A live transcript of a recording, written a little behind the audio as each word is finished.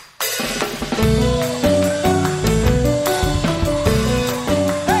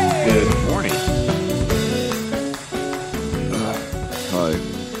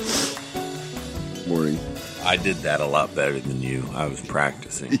I did that a lot better than you. I was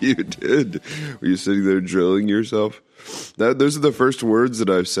practicing. You did. Were you sitting there drilling yourself? Those are the first words that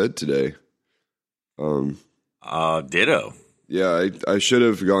I've said today. Ditto. Yeah, I should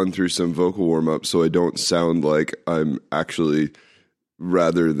have gone through some vocal warm-up so I don't sound like I'm actually,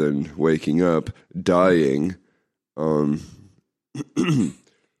 rather than waking up, dying. I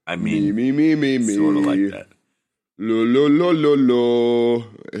mean, me. sort of like that. Lo, lo, lo, lo, lo.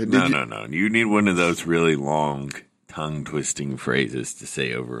 No. You need one of those really long, tongue-twisting phrases to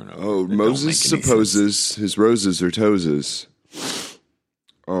say over and over. Oh, Moses supposes his roses are toeses.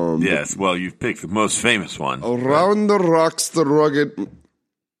 Yes, well, you've picked the most famous one. Around the rocks, the rugged...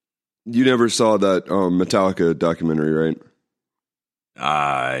 You never saw that Metallica documentary, right?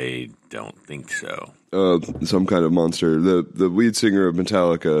 I don't think so. Some kind of monster. The lead singer of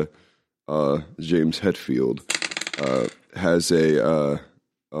Metallica, James Hetfield, has a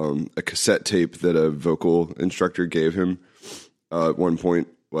cassette tape that a vocal instructor gave him at one point,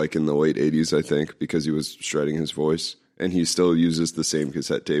 like in the late 80s, I think, because he was shredding his voice. And he still uses the same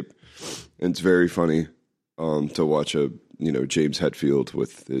cassette tape. And it's very funny to watch James Hetfield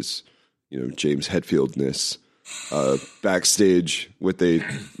with his, James Hetfieldness backstage with a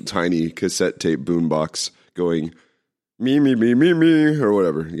tiny cassette tape boombox going, me, or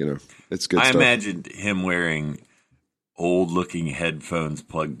whatever, It's good stuff. I imagined him wearing old-looking headphones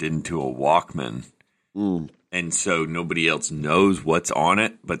plugged into a Walkman. And so nobody else knows what's on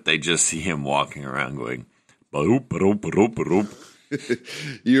it, but they just see him walking around going,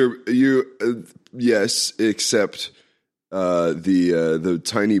 yes, except the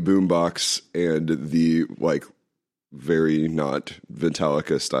tiny boombox and the very not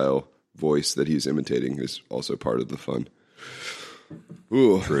Metallica style voice that he's imitating is also part of the fun.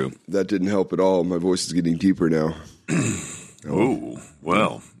 Ooh, true. That didn't help at all. My voice is getting deeper now. Oh,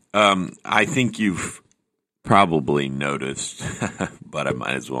 well, I think you've probably noticed, but I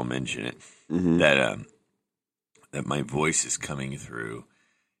might as well mention it, that my voice is coming through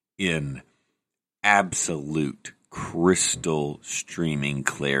in absolute crystal streaming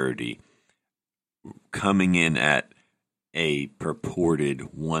clarity, coming in at a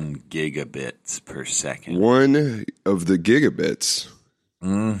purported 1 gigabits per second. One of the gigabits.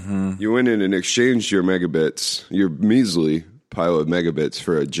 Mm-hmm. You went in and exchanged your megabits, your measly pile of megabits,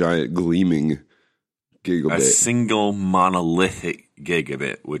 for a giant gleaming gigabit. A single monolithic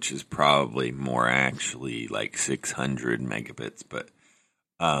gigabit, which is probably more actually like 600 megabits, but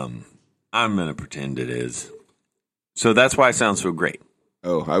I'm going to pretend it is. So that's why it sounds so great.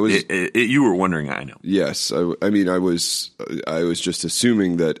 Oh, I was. You were wondering, I know. Yes, I mean, I was just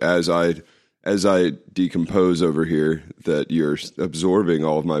assuming that as I decompose over here, that you're absorbing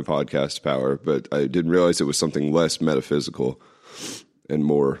all of my podcast power, but I didn't realize it was something less metaphysical and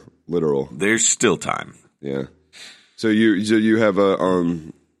more literal. There's still time. Yeah. So you have a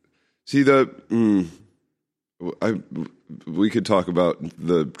see the we could talk about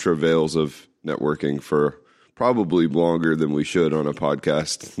the travails of networking for probably longer than we should on a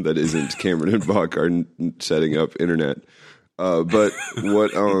podcast that isn't Cameron and Buck are setting up internet. But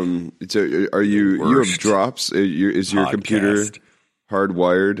what so are you have drops? Is your computer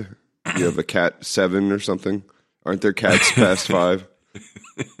hardwired? You have a Cat 7 or something? Aren't there cats past 5?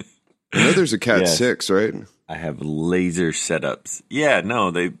 I know there's a Cat 6, right? I have laser setups. Yeah,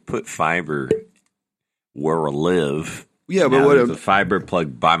 no, they put fiber where I live. Yeah, but now what? There's a fiber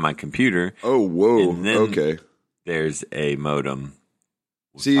plugged by my computer. Oh, whoa. And then okay. There's a modem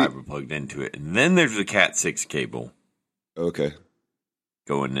with fiber plugged into it, and then there's a Cat 6 cable. Okay.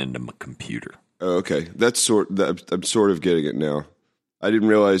 Going into my computer. Okay, I'm sort of getting it now. I didn't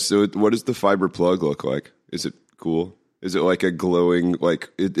realize. So, what does the fiber plug look like? Is it cool? Is it like a glowing?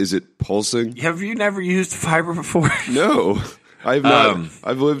 Is it pulsing? Have you never used fiber before? No, I've not.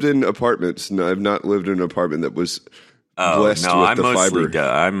 I've lived in apartments. No, I've not lived in an apartment that was blessed with the fiber.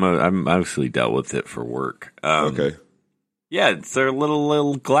 I'm mostly dealt with it for work. Okay. Yeah, they're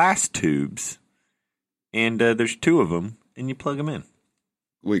little glass tubes, and there's 2 of them, and you plug them in.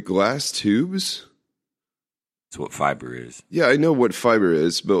 Wait, glass tubes? That's what fiber is. Yeah, I know what fiber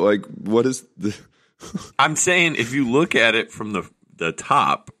is, but what is the... I'm saying if you look at it from the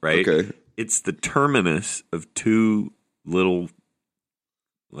top, right? Okay. It's the terminus of 2 little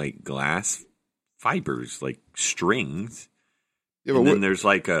glass fibers, like strings. Yeah, and then there's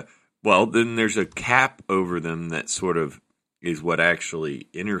then there's a cap over them that sort of is what actually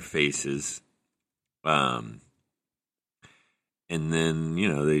interfaces. And then,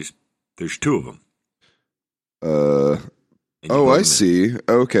 there's 2 of them. I see.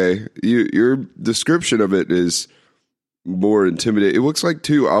 Okay. Your description of it is more intimidating. It looks like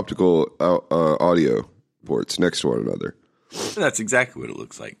 2 optical audio ports next to one another. That's exactly what it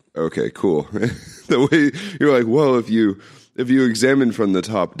looks like. Okay, cool. The way you're like, well, if you examine from the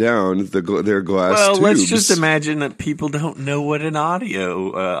top down, they're glass Well, tubes. let's just imagine that people don't know what an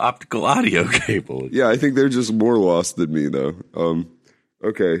optical audio cable is. Yeah, I think they're just more lost than me, though.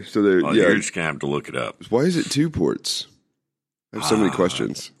 Okay, so they're You're just going to have to look it up. Why is it 2 ports? I have so many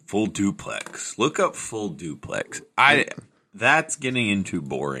questions. Full duplex. Look up full duplex. That's getting into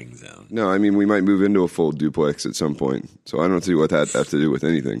boring zone. No, I mean, we might move into a full duplex at some point, so I don't see what that have to do with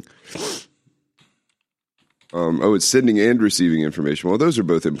anything. It's sending and receiving information. Well, those are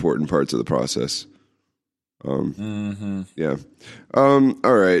both important parts of the process. Yeah. All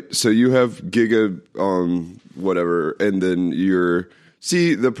right. So you have Giga, whatever, and then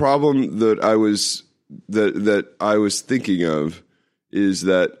the problem that I was thinking of is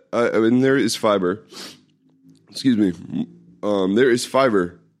that there is fiber. Excuse me. There is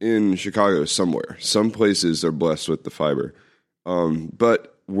fiber in Chicago somewhere. Some places are blessed with the fiber,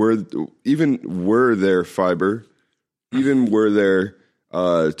 but were there fiber, even were there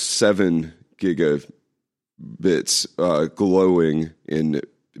 7 gigabits glowing in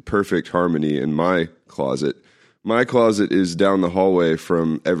perfect harmony in my closet. My closet is down the hallway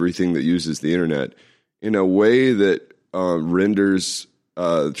from everything that uses the internet in a way that renders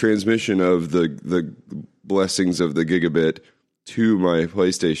transmission of the blessings of the gigabit to my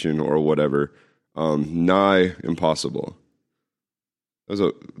PlayStation or whatever nigh impossible.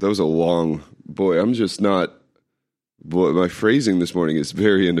 That was a long boy. I'm just not. Boy, my phrasing this morning is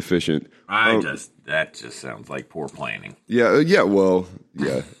very inefficient. That just sounds like poor planning. Yeah. Well,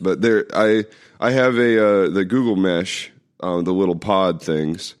 yeah. But I have the Google Mesh, the little pod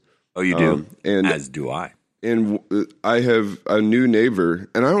things. Oh, you do, and as do I. And I have a new neighbor,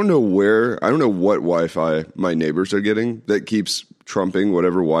 and I don't know what Wi-Fi my neighbors are getting that keeps trumping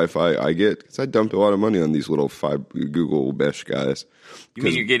whatever Wi-Fi I get, because I dumped a lot of money on these little Google Mesh guys. You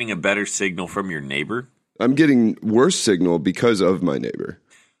mean you're getting a better signal from your neighbor? I'm getting worse signal because of my neighbor.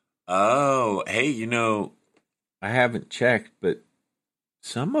 Oh, hey, I haven't checked, but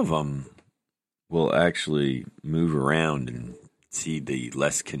some of them will actually move around and see the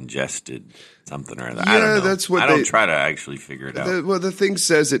less congested something or other. Yeah, I don't know. that's what I don't try to actually figure it out. The thing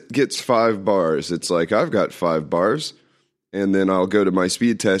says it gets 5 bars. It's like, I've got 5 bars, and then I'll go to my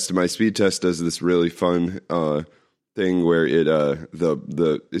speed test, and my speed test does this really fun thing where it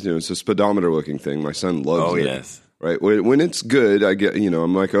it's a speedometer looking thing. My son loves it. Oh yes, right. When it's good, I get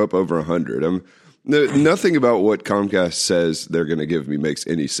I'm like up over 100. Nothing about what Comcast says they're going to give me makes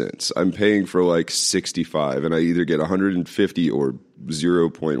any sense. I'm paying for like 65, and I either get 150 or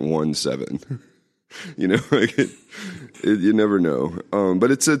 0.17. You never know. But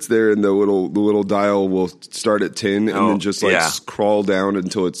it sits there, and the little dial will start at 10, and then just crawl down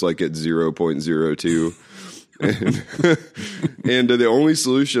until it's like at 0.02. And the only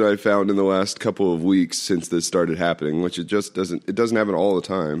solution I found in the last couple of weeks since this started happening, which it doesn't happen all the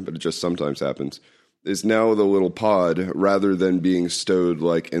time, but it just sometimes happens, is now the little pod, rather than being stowed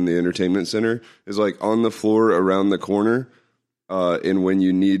like in the entertainment center, is like on the floor around the corner. And when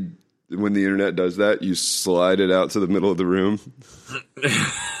the internet does that, you slide it out to the middle of the room.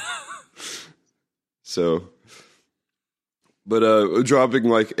 So. But dropping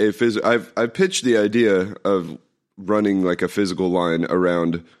like a I've pitched the idea of running like a physical line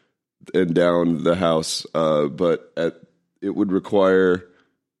around and down the house, but it would require,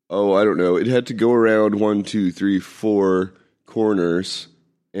 I don't know, it had to go around 1, 2, 3, 4 corners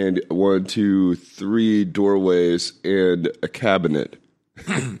and 1, 2, 3 doorways and a cabinet.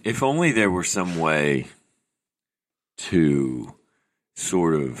 If only there were some way to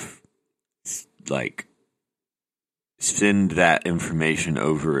sort of like send that information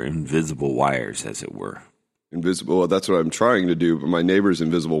over invisible wires, as it were. Invisible. Well, that's what I'm trying to do, but my neighbor's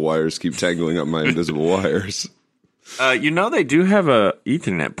invisible wires keep tangling up my invisible wires. They do have a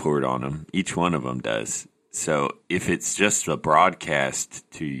Ethernet port on them. Each one of them does. So if it's just a broadcast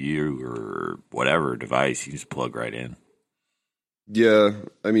to you or whatever device, you just plug right in. Yeah,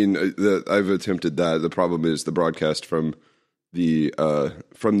 I mean, I've attempted that. The problem is the broadcast from the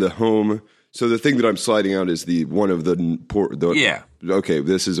home. So the thing that I'm sliding out is one of the port. Yeah. Okay,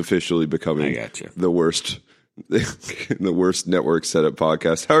 this is officially becoming the worst network setup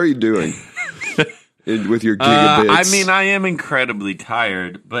podcast. How are you doing with your gigabits? I am incredibly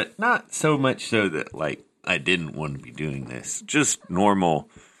tired, but not so much so that like I didn't want to be doing this. Just normal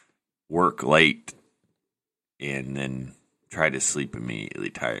work late and then try to sleep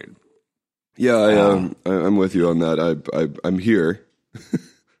immediately tired. Yeah, I'm with you on that. I'm here.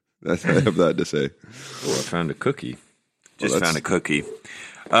 I have that to say. Oh, I found a cookie. Just found a cookie.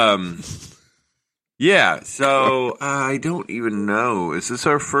 Yeah, so I don't even know. Is this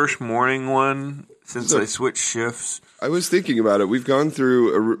our first morning one since I switched shifts? I was thinking about it. We've gone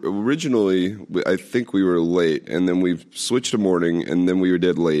through originally. I think we were late, and then we've switched to morning, and then we were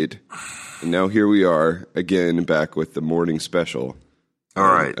dead late, and now here we are again, back with the morning special.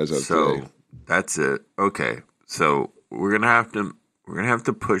 All right, as of so today. that's it. Okay, so we're gonna have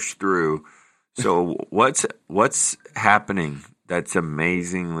to push through. So what's happening that's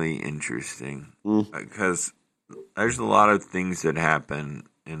amazingly interesting? Because there's a lot of things that happen,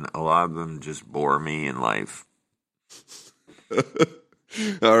 and a lot of them just bore me in life.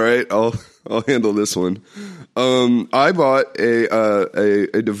 All right, I'll handle this one. I bought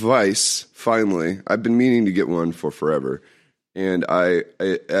a device finally. I've been meaning to get one for forever, and I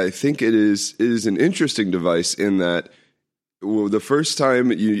think it is an interesting device in that the first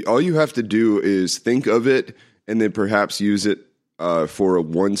time all you have to do is think of it and then perhaps use it for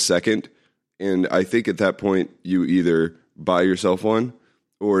 1 second, and I think at that point you either buy yourself one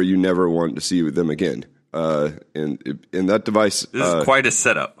or you never want to see them again. And that device, This is quite a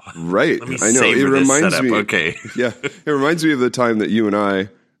setup, right? Let me I know. savor It this reminds setup. me. Okay, Yeah, it reminds me of the time that you and I,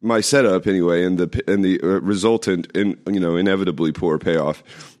 my setup anyway, and the resultant, inevitably poor payoff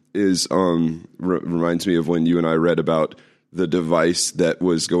is reminds me of when you and I read about the device that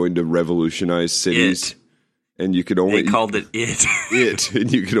was going to revolutionize cities. And you could only they called it it.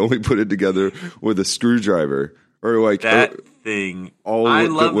 and you could only put it together with a screwdriver or like That thing. all I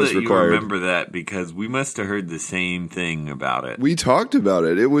that love was that required. you remember that because we must have heard the same thing about it. We talked about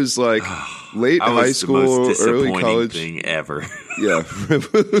it. It was like late That high was school, the most early disappointing college. thing ever. Yeah,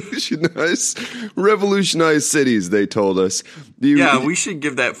 revolutionize cities. They told us. Yeah, we should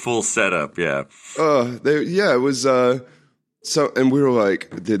give that full setup. Yeah, it was. So, and we were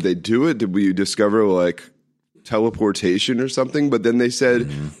like, did they do it? Did we discover like teleportation or something? But then they said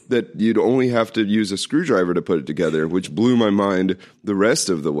that you'd only have to use a screwdriver to put it together, which blew my mind the rest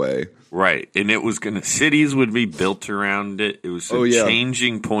of the way. right. And it was cities would be built around it. It was a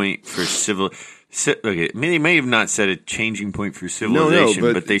changing point for Okay, they may have not said a changing point for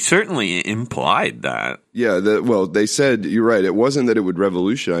civilization, but they certainly implied that. Yeah, they said, you're right, it wasn't that it would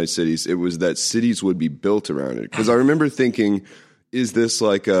revolutionize cities, it was that cities would be built around it. Because I remember thinking, is this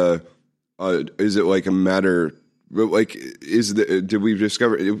like is it like a matter, like, did we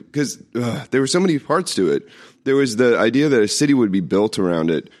discover, because there were so many parts to it. There was the idea that a city would be built around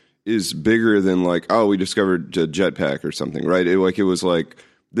it is bigger than like, oh, we discovered a jetpack or something, right? It was like,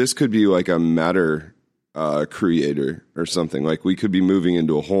 this could be like a matter creator or something. Like we could be moving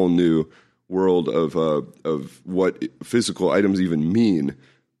into a whole new world of what physical items even mean.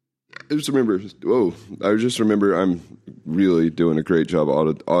 I just remember I'm really doing a great job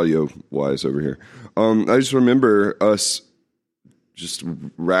audio wise over here. I just remember us just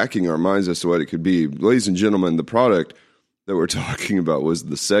racking our minds as to what it could be. Ladies and gentlemen, the product that we're talking about was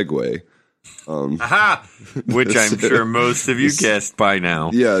the Segway. Aha! Which I'm sure most of you guessed by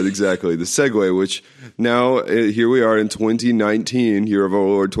now. Yeah, exactly. The Segway, which now here we are in 2019, year of our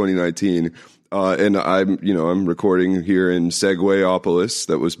Lord 2019, and I'm recording here in Segwayopolis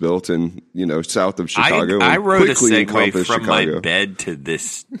that was built in south of Chicago. I rode a Segway encompassed from Chicago. my bed to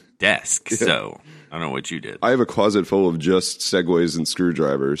this desk, so I don't know what you did. I have a closet full of just Segways and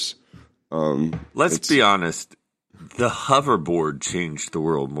screwdrivers. Let's be honest. The hoverboard changed the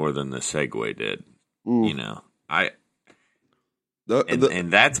world more than the Segway did. And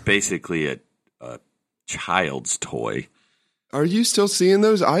that's basically a child's toy. Are you still seeing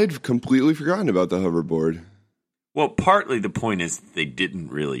those? I had completely forgotten about the hoverboard. Well, partly the point is they didn't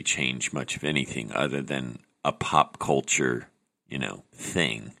really change much of anything other than a pop culture,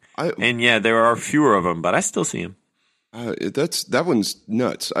 thing. And yeah, there are fewer of them, but I still see them. That one's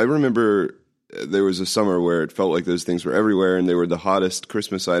nuts. I remember there was a summer where it felt like those things were everywhere, and they were the hottest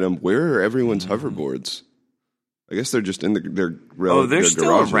Christmas item. Where are everyone's hoverboards? I guess they're just in their they're still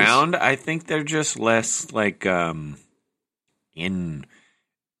garages. around. I think they're just less like in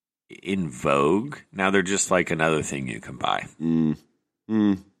vogue. Now they're just like another thing you can buy.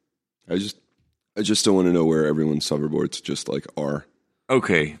 I just still want to know where everyone's hoverboards just like are.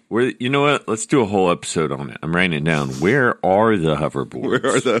 Okay, you know what? Let's do a whole episode on it. I'm writing it down. Where are the hoverboards? Where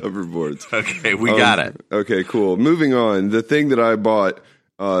are the hoverboards? Okay, we got it. Okay, cool. Moving on. The thing that I bought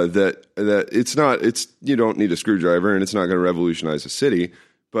that you don't need a screwdriver and it's not going to revolutionize a city.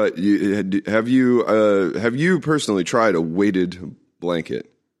 But have you personally tried a weighted blanket?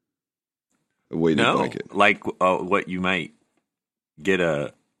 A weighted blanket, like what you might get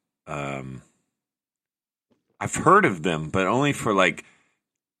I've heard of them, but only for like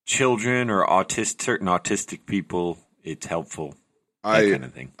children or certain autistic people. It's helpful. that kind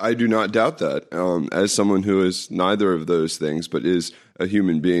of thing. I do not doubt that. As someone who is neither of those things, but is a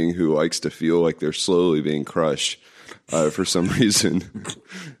human being who likes to feel like they're slowly being crushed for some reason,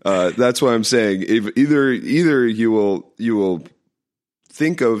 that's why I'm saying if either you will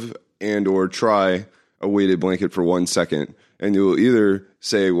think of and or try a weighted blanket for 1 second, and you will either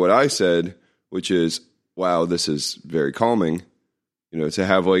say what I said, which is, "Wow, this is very calming." You know, to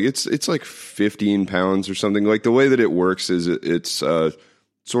have like it's like 15 pounds or something. Like the way that it works is it's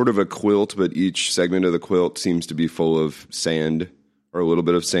sort of a quilt, but each segment of the quilt seems to be full of sand or a little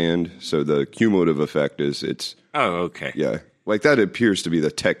bit of sand. So the cumulative effect is it's okay. Yeah, like that appears to be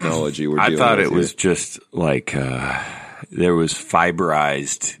the technology we're dealing with. I thought it here. was just like there was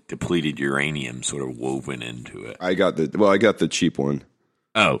fiberized depleted uranium sort of woven into it. I got the cheap one.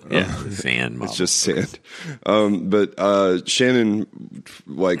 Oh, yeah, sand model. It's just sand. But Shannon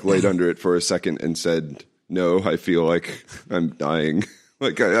like laid under it for a second and said, "No, I feel like I'm dying."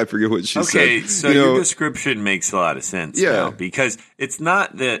 Like I forget what she said. Okay, so your description makes a lot of sense. Yeah, now, because it's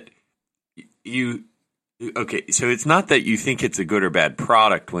not that you. Okay, so it's not that you think it's a good or bad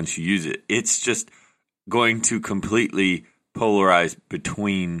product once you use it. It's just going to completely polarize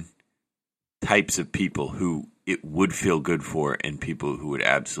between types of people who it would feel good for and people who would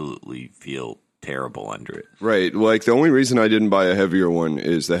absolutely feel terrible under it. Right. Like the only reason I didn't buy a heavier one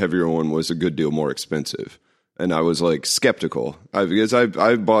is the heavier one was a good deal more expensive. And I was like skeptical because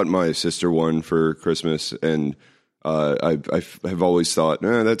I bought my sister one for Christmas, and I have always thought,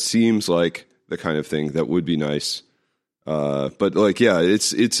 that seems like the kind of thing that would be nice. But like, yeah,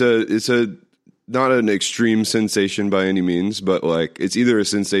 it's a not an extreme sensation by any means, but like it's either a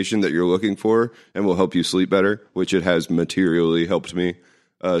sensation that you're looking for and will help you sleep better, which it has materially helped me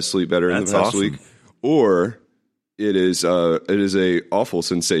sleep better in the past week, or it is a awful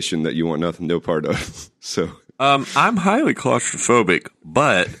sensation that you want no part of. So I'm highly claustrophobic,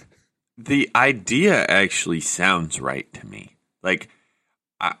 but the idea actually sounds right to me. Like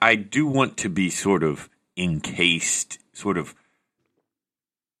I do want to be sort of encased, sort of,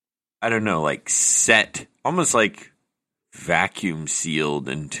 I don't know, like set, almost like vacuum sealed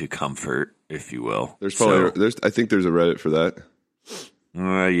into comfort, if you will. I think there's a Reddit for that.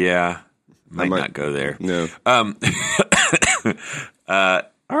 Yeah, might not go there. No. All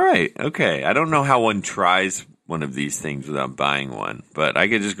right, okay. I don't know how one tries one of these things without buying one, but I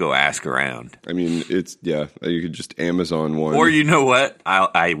could just go ask around. I mean, you could just Amazon one. Or you know what?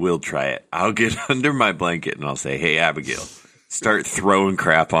 I will try it. I'll get under my blanket and I'll say, "Hey, Abigail, start throwing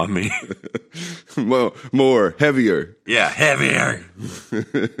crap on me." More, heavier. Yeah, heavier.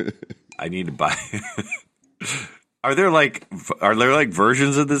 I need to buy. Are there like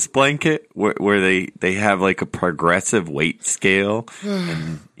versions of this blanket where they have like a progressive weight scale,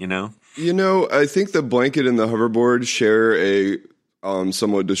 and you know? I think the blanket and the hoverboard share a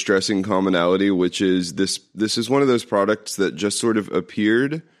somewhat distressing commonality, which is this is one of those products that just sort of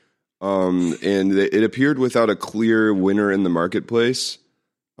appeared, and it appeared without a clear winner in the marketplace,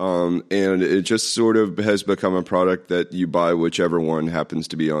 and it just sort of has become a product that you buy whichever one happens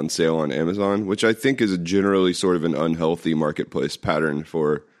to be on sale on Amazon, which I think is generally sort of an unhealthy marketplace pattern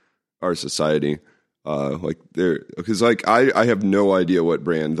for our society. Because I have no idea what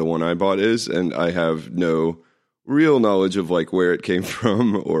brand the one I bought is, and I have no real knowledge of like where it came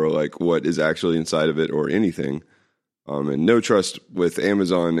from or like what is actually inside of it or anything. And no trust with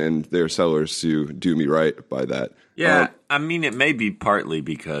Amazon and their sellers to do me right by that. Yeah, I mean, it may be partly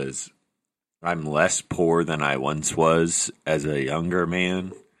because I'm less poor than I once was as a younger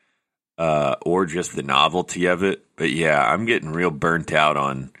man, or just the novelty of it. But yeah, I'm getting real burnt out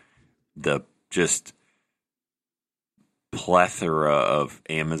on the just plethora of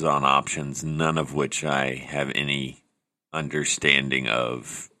Amazon options, none of which I have any understanding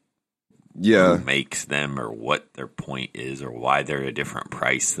of who makes them or what their point is or why they're a different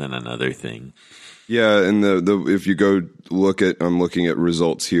price than another thing. Yeah, and the if you go look at, I'm looking at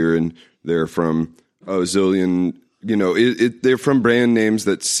results here, and they're from a zillion, they're from brand names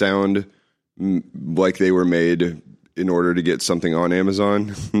that sound like they were made in order to get something on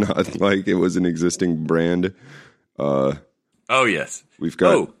Amazon, not like it was an existing brand. Oh, yes. We've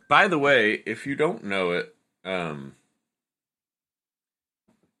got. Oh, by the way, if you don't know it,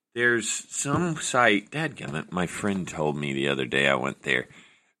 there's some site. Dadgummit, my friend told me the other day. I went there.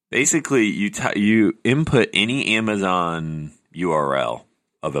 Basically, you input any Amazon URL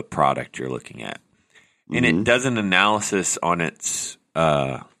of a product you're looking at, and it does an analysis on its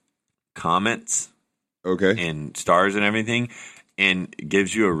comments, and stars and everything, and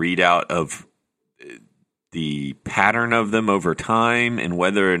gives you a readout of the pattern of them over time and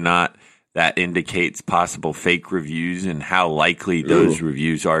whether or not that indicates possible fake reviews and how likely those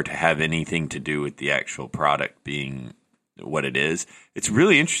reviews are to have anything to do with the actual product being what it is. It's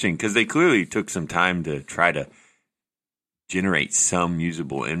really interesting because they clearly took some time to try to generate some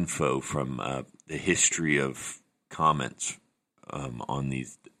usable info from the history of comments on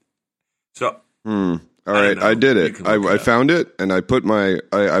these. So, all right, I did it. I found it, and I put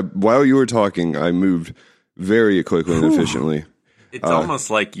I while you were talking, I moved very quickly and efficiently. It's almost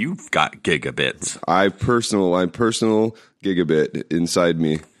like you've got gigabits. personal gigabit inside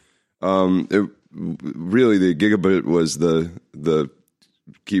me. Really, the gigabit was the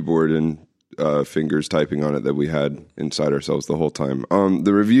keyboard and fingers typing on it that we had inside ourselves the whole time.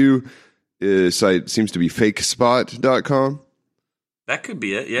 The review site seems to be fakespot.com. That could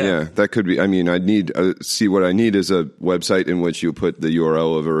be it, yeah. Yeah, that could be. I mean, I need see what I need is a website in which you put the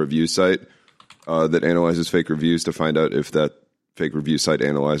URL of a review site that analyzes fake reviews to find out if that fake review site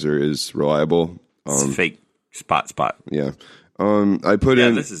analyzer is reliable. It's fake spot. Yeah. I put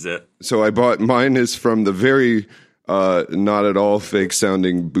in. This is it. So I bought mine is from the very not at all fake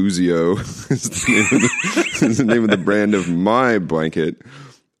sounding Boozio is the name of the brand of my blanket.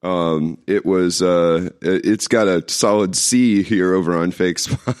 It was it's got a solid C here over on Fake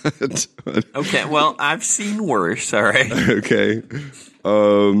Spot. Okay, well, I've seen worse, all right. Okay.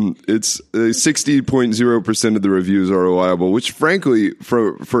 It's 60.0% of the reviews are reliable, which frankly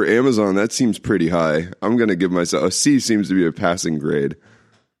for Amazon that seems pretty high. I'm going to give myself a C. Seems to be a passing grade.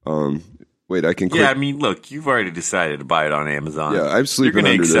 Wait, I can click. Yeah, I mean, look, you've already decided to buy it on Amazon. Yeah, I'm sleeping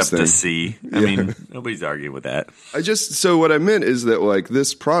under this thing. You're going to accept a C. I mean, nobody's arguing with that. So what I meant is that like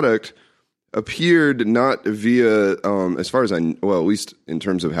this product appeared not via, as far as at least in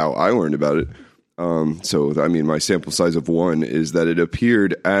terms of how I learned about it. So I mean, my sample size of one is that it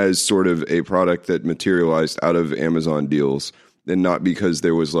appeared as sort of a product that materialized out of Amazon deals, and not because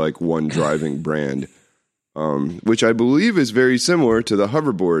there was like one driving brand. Which I believe is very similar to the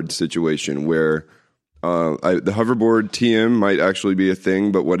hoverboard situation where the hoverboard TM might actually be a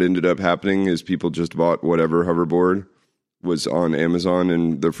thing, but what ended up happening is people just bought whatever hoverboard was on Amazon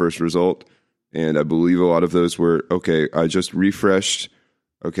in their first result. And I believe a lot of those were, okay, I just refreshed.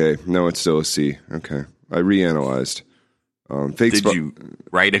 Okay, no, it's still a C. Okay, I reanalyzed. Did you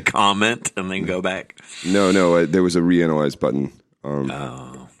write a comment and then go back? No, there was a reanalyze button.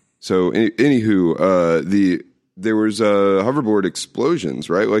 So, anywho, there was hoverboard explosions,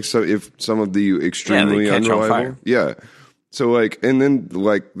 right? Like, so if some of the extremely unreliable, So, like, and then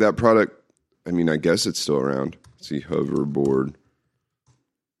like that product, I mean, I guess it's still around. Let's see, hoverboard.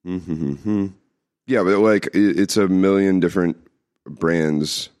 Yeah, but like, it's a million different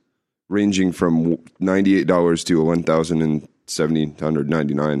brands, ranging from $98 to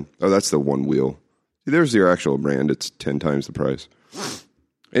 $1,799. Oh, that's the one wheel. There's your actual brand. It's 10 times the price.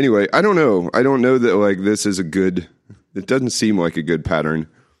 Anyway, I don't know. I don't know that like this is a good. It doesn't seem like a good pattern.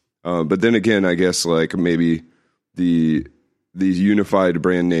 But then again, I guess like maybe the unified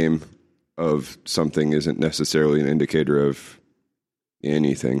brand name of something isn't necessarily an indicator of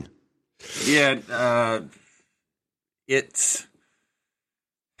anything. Yeah,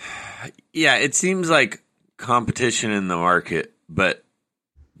 it seems like competition in the market, but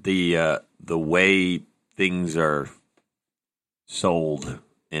the way things are sold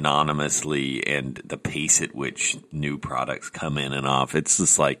anonymously and the pace at which new products come in and off, it's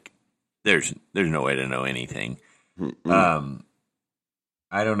just like there's no way to know anything. I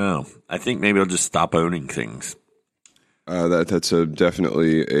don't know. I think maybe I'll just stop owning things. That's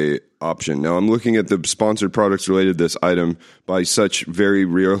definitely a option. Now I'm looking at the sponsored products related to this item by such very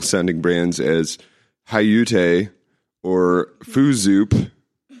real sounding brands as Hayute or Foozoop.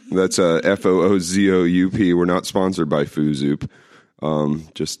 That's FOOZOUP. We're not sponsored by Foozoop.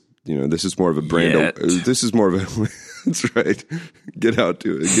 Just, this is more of a brand. This is more of a. That's right. Get out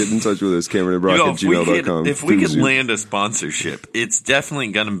to it. Get in touch with us, CameronandBrock@gmail.com. If we could land a sponsorship, it's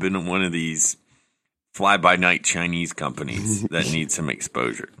definitely going to be one of these fly-by-night Chinese companies that need some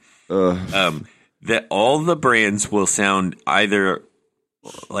exposure. That all the brands will sound either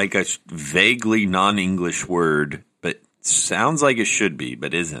like a vaguely non-English word, but sounds like it should be,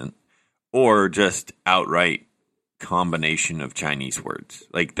 but isn't, or just outright combination of Chinese words.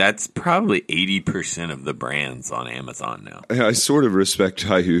 Like that's probably 80% of the brands on Amazon now. I sort of respect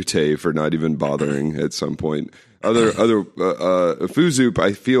Hayute for not even bothering at some point. Other Foozoop,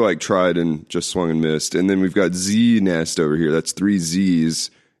 I feel like tried and just swung and missed. And then we've got Z Nest over here. That's 3 Z's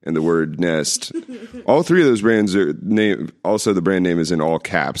and the word nest. All three of those brands are name. Also, the brand name is in all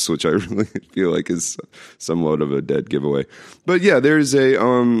caps, which I really feel like is somewhat of a dead giveaway. But yeah, there's a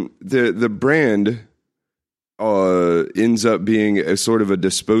the brand ends up being a sort of a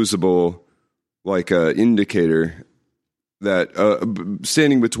disposable, like indicator that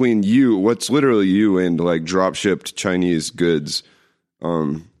standing between you, what's literally you, and like drop shipped Chinese goods.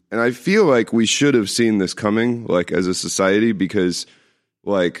 And I feel like we should have seen this coming, like as a society, because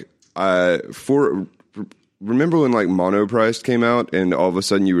like remember when like Monoprice came out, and all of a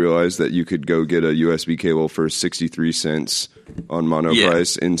sudden you realized that you could go get a USB cable for 63 cents on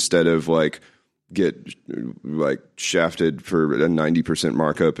Monoprice instead of like get like shafted for a 90%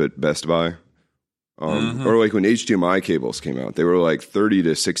 markup at Best Buy. Or like when HDMI cables came out, they were like $30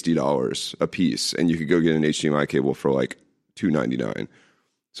 to $60 a piece, and you could go get an HDMI cable for like $2.99.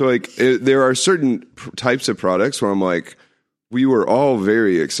 So like there are certain types of products where I'm like, we were all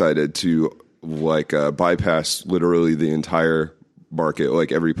very excited to like bypass literally the entire market,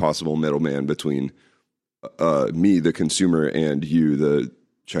 like every possible middleman between me, the consumer, and you, the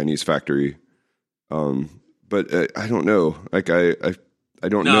Chinese factory. But I don't know. Like I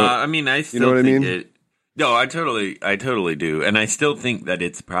don't know. No, I mean, I still what think I mean? No, I totally do, and I still think that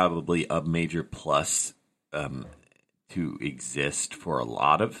it's probably a major plus to exist for a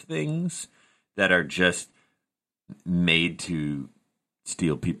lot of things that are just made to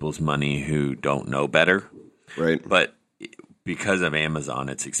steal people's money who don't know better. Right. But because of Amazon,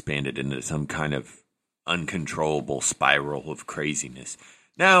 it's expanded into some kind of uncontrollable spiral of craziness.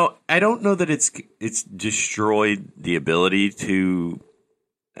 Now, I don't know that it's destroyed the ability to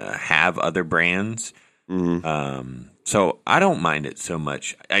have other brands. So I don't mind it so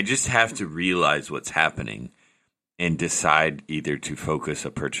much. I just have to realize what's happening and decide either to focus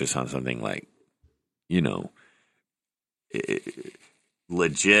a purchase on something like,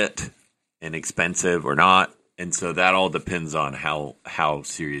 legit and expensive or not. And so that all depends on how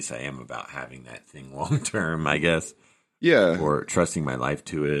serious I am about having that thing long term, I guess. Yeah. Or trusting my life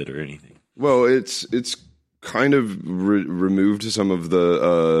to it or anything. Well, it's kind of removed some of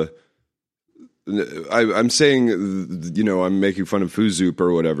the. I'm saying, I'm making fun of Fuzoop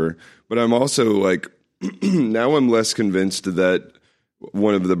or whatever, but I'm also like, now I'm less convinced that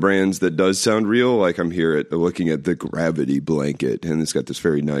one of the brands that does sound real, like I'm here looking at the Gravity blanket, and it's got this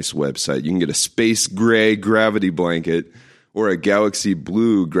very nice website. You can get a space gray Gravity blanket or a galaxy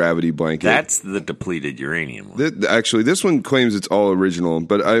blue Gravity blanket. That's the depleted uranium one. Actually, this one claims it's all original,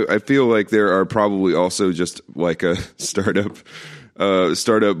 but I feel like there are probably also just like a startup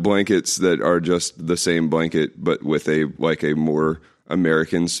blankets that are just the same blanket, but with a more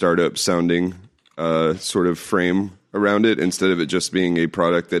American startup sounding sort of frame around it, instead of it just being a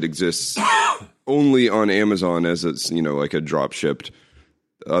product that exists only on Amazon as it's, like a drop shipped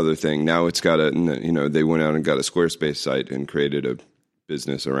other thing. Now it's got they went out and got a Squarespace site and created a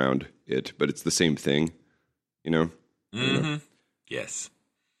business around it, but it's the same thing, Yes.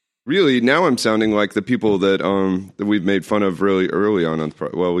 Really, now I'm sounding like the people that we've made fun of really early on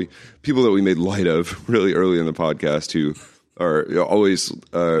people that we made light of really early in the podcast, who are always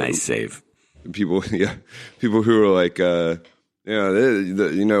Nice save. People who are like, on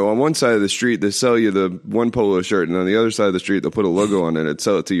one side of the street they sell you the one polo shirt, and on the other side of the street they'll put a logo on it and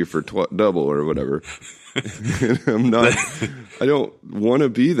sell it to you for double or whatever. I don't want to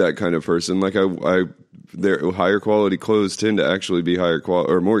be that kind of person. Like their higher quality clothes tend to actually be higher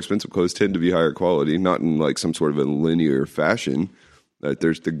quality, or more expensive clothes tend to be higher quality, not in like some sort of a linear fashion.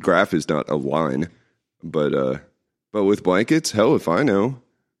 The graph is not a line, but with blankets, hell if I know.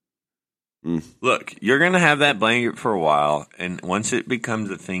 Look, you're going to have that blanket for a while, and once it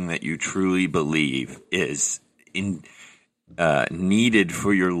becomes a thing that you truly believe is needed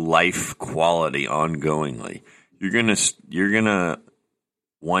for your life quality ongoingly, you're gonna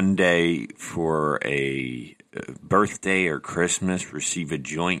one day for a birthday or Christmas receive a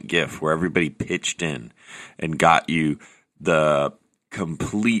joint gift where everybody pitched in and got you the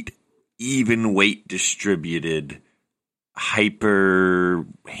complete even weight distributed, hyper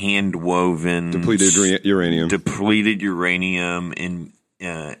hand woven, depleted uranium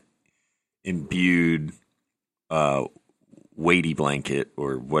imbued weighty blanket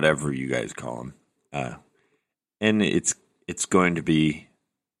or whatever you guys call them, and it's going to be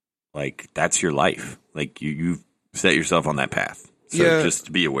like that's your life. Like you've set yourself on that path. So just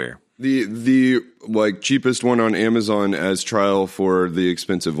to be aware. The like cheapest one on Amazon as trial for the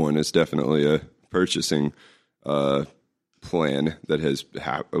expensive one is definitely a purchasing plan that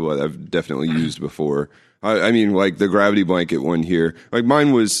I've definitely used before. I mean, like the Gravity blanket one here, like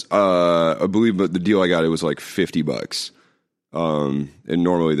mine was, I believe, but the deal I got, it was like $50. And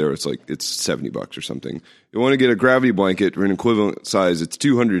normally it's $70 or something. You want to get a Gravity blanket for an equivalent size, it's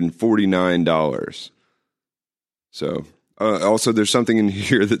 $249. So, also there's something in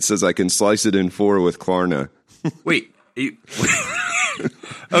here that says I can slice it in 4 with Klarna. Wait.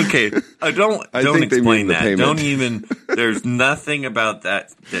 Okay. Don't explain that. Payment. Don't even. There's nothing about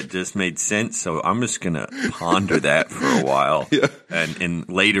that just made sense. So I'm just gonna ponder that for a while. Yeah. And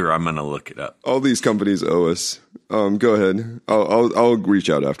later I'm gonna look it up. All these companies owe us. Go ahead. I'll reach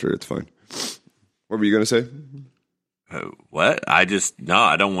out after. It's fine. What were you gonna say? What? I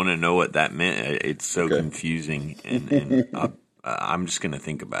don't want to know what that meant. It's so confusing, and I'm just going to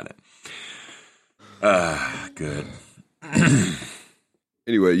think about it. Good.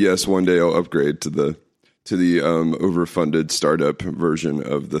 Anyway, yes, one day I'll upgrade to the overfunded startup version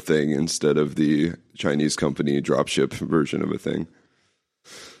of the thing instead of the Chinese company dropship version of a thing.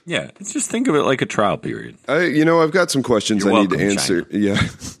 Yeah, just think of it like a trial period. I've got some questions You're I need welcome, to answer. China. Yeah,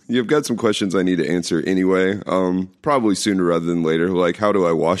 you've got some questions I need to answer anyway. Probably sooner rather than later. Like, how do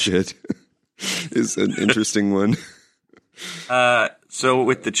I wash it? Is an interesting one. So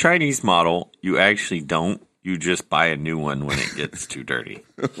with the Chinese model, you actually don't. You just buy a new one when it gets too dirty.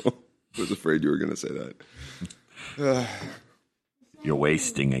 I was afraid you were going to say that. You're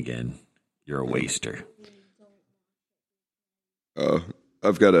wasting again. You're a waster.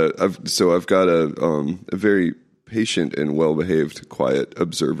 I've got a very patient and well-behaved, quiet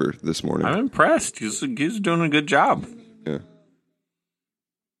observer this morning. I'm impressed. He's doing a good job. Yeah.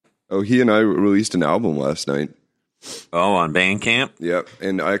 Oh, he and I released an album last night. Oh, on Bandcamp? Yep,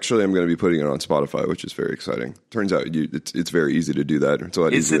 and actually I'm going to be putting it on Spotify, which is very exciting. Turns out it's very easy to do that. It's a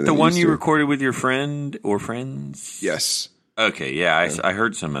lot Is easier it the than one used you to. recorded with your friend or friends? Yes. Okay, yeah. I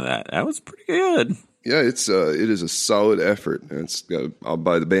heard some of that. That was pretty good. Yeah, it is a solid effort. I'll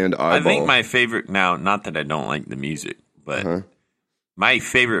buy the band Eyeball. I think my favorite now, not that I don't like the music, but my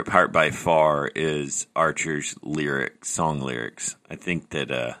favorite part by far is Archer's song lyrics. I think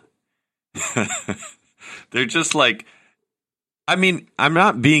that they're just like, I mean, I'm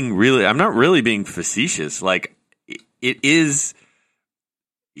not really being facetious. Like, it is,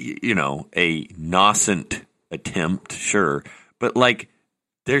 a nascent attempt, sure, but like,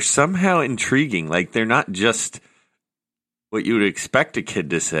 they're somehow intriguing. Like, they're not just what you would expect a kid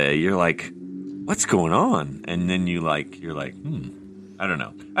to say. You're like, what's going on? And then you're like, I don't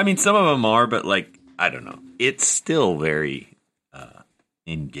know. I mean, some of them are, but like, I don't know. It's still very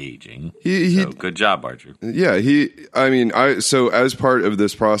engaging. So good job, Archer. Yeah, so as part of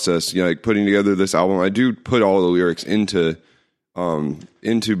this process, like putting together this album, I do put all the lyrics into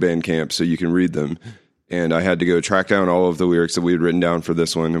Bandcamp so you can read them. And I had to go track down all of the lyrics that we had written down for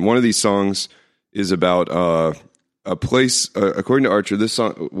this one. And one of these songs is about a place. According to Archer, this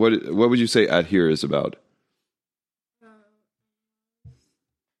song, what would you say "At Here" is about?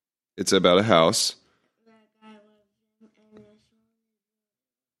 It's about a house.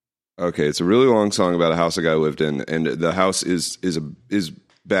 Okay, it's a really long song about a house a guy lived in, and the house is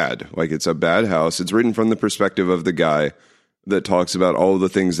bad. Like, it's a bad house. It's written from the perspective of the guy that talks about all the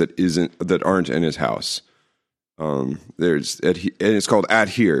things that aren't in his house. And it's called "At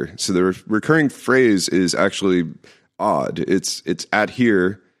Here." So the recurring phrase is actually odd. It's "At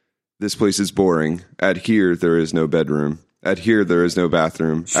here, this place is boring. At here, there is no bedroom. At here, there is no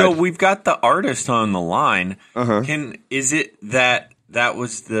bathroom." So we've got the artist on the line. Uh-huh. Is it that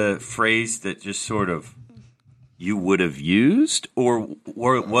was the phrase that just sort of you would have used, or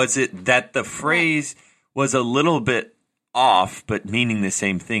was it that the phrase was a little bit off, but meaning the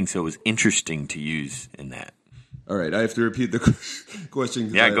same thing, so it was interesting to use in that? All right, I have to repeat the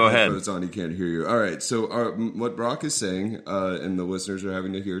question. Yeah, go ahead. It's on, he can't hear you. All right, so what Brock is saying, and the listeners are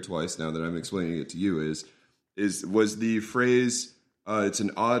having to hear twice now that I'm explaining it to you, was the phrase, it's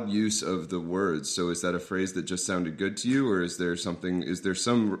an odd use of the words. So is that a phrase that just sounded good to you, or is there some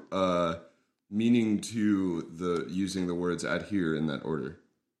meaning to the using the words "at here" in that order?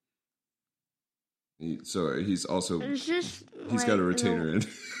 He's got a retainer in.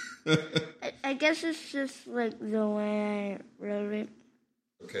 I guess it's just like the way I wrote it.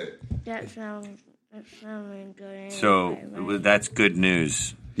 Okay. That sounded good. Anyway, So right? that's good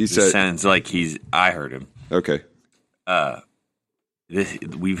news. He It said, sounds like I heard him. okay.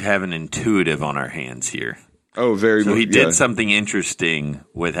 We have an intuitive on our hands here. Oh, very So much. he did something interesting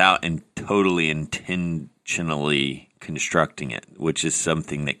without totally intentionally constructing it, which is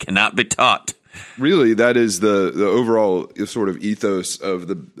something that cannot be taught. Really, that is the overall sort of ethos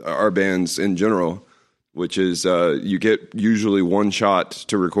of our bands in general, which is you get usually one shot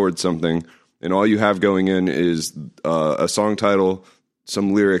to record something, and all you have going in is a song title,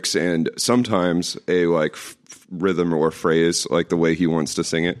 some lyrics, and sometimes a rhythm or phrase, like the way he wants to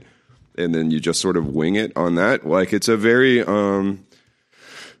sing it, and then you just sort of wing it on that. Like, it's a very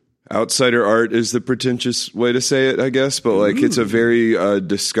outsider art is the pretentious way to say it, I guess, but like it's a very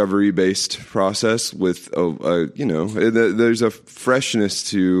discovery based process with there's a freshness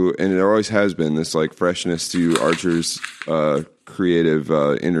to, and it always has been this like freshness to Archer's creative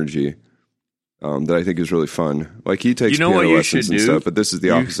energy that I think is really fun. Like he takes piano lessons and stuff, but this is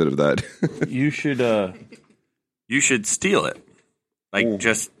the opposite of that. You should steal it. Like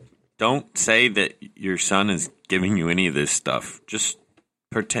just don't say that your son is giving you any of this stuff. Just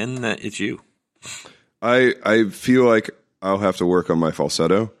pretend that it's you. I feel like I'll have to work on my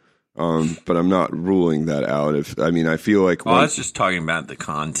falsetto, but I'm not ruling that out. I feel like I was just talking about the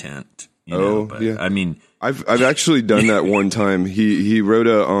content. Yeah. I mean, I've actually done that one time. He wrote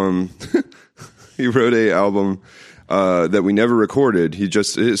a he wrote a album that we never recorded.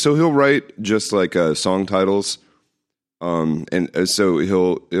 He'll write just like song titles. And so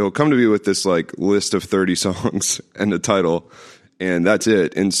he'll come to me with this like list of 30 songs and a title, and that's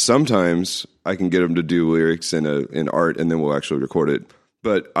it. And sometimes I can get him to do lyrics in art, and then we'll actually record it.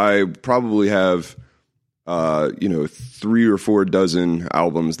 But I probably have 3 or 4 dozen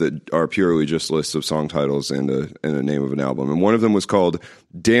albums that are purely just lists of song titles and a name of an album. And one of them was called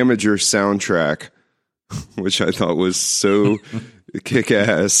Damager Soundtrack, which I thought was so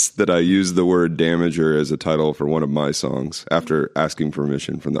kick-ass that I used the word Damager as a title for one of my songs after asking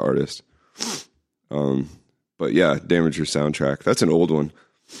permission from the artist. But yeah, Damager Soundtrack. That's an old one.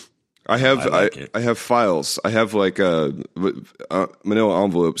 I have files. I have like manila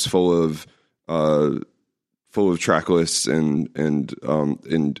envelopes full of track lists and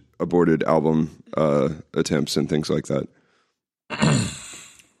aborted album attempts and things like that.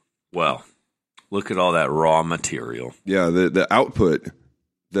 Well, look at all that raw material. Yeah, the output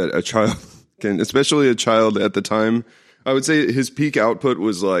that a child can, especially a child at the time, I would say his peak output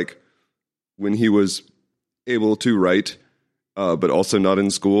was like when he was able to write, but also not in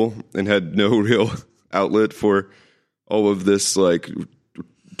school and had no real outlet for all of this like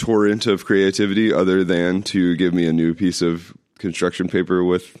torrent of creativity other than to give me a new piece of construction paper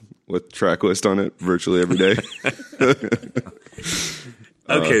with track list on it virtually every day.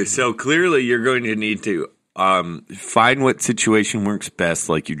 Okay, so clearly you're going to need to find what situation works best,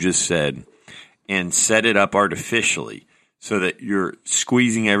 like you just said, and set it up artificially so that you're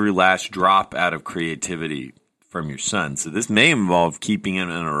squeezing every last drop out of creativity from your son. So this may involve keeping him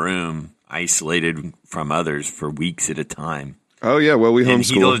in a room, isolated from others for weeks at a time. Oh, yeah, well, we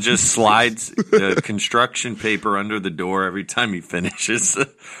homeschool. And he'll just slide the construction paper under the door every time he finishes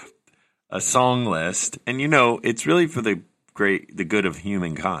a song list. And, it's really for the good of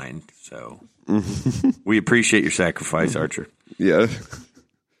humankind. So we appreciate your sacrifice, Archer. Yeah.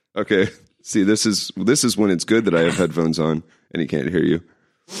 Okay. See, this is when it's good that I have headphones on and he can't hear you.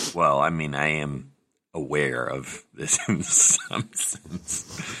 Well, I mean, I am aware of this in some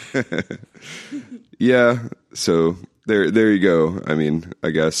sense. Yeah. So there you go. I mean,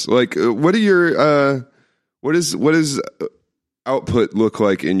 I guess like, what are your what is output look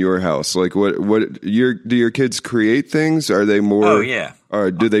like in your house? Like do your kids create things? Are they more? Oh yeah. Or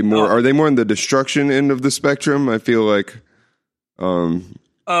are they more in the destruction end of the spectrum? I feel like.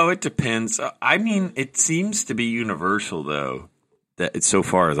 Oh, it depends. I mean, it seems to be universal though, that so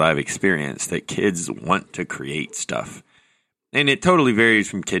far as I've experienced, that kids want to create stuff. And it totally varies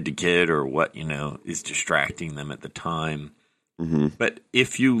from kid to kid or what, is distracting them at the time. Mm-hmm. But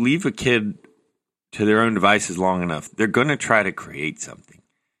if you leave a kid to their own devices long enough, they're going to try to create something.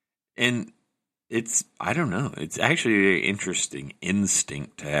 And I don't know, it's actually a very interesting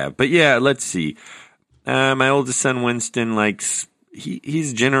instinct to have. But yeah, let's see. My oldest son, Winston,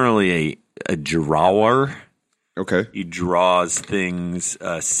 he's generally a drawer. Okay. He draws things,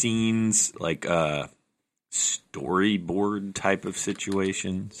 scenes, like storyboard type of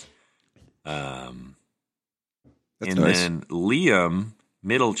situations. That's and nice. Then Liam,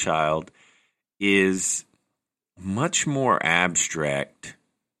 middle child, is much more abstract.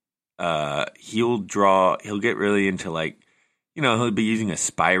 He'll get really into he'll be using a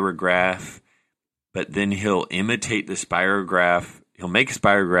spirograph, but then he'll imitate the spirograph. He'll make a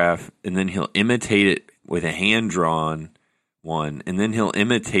spirograph and then he'll imitate it with a hand-drawn one, and then he'll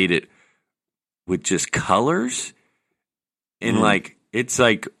imitate it with just colors. And it's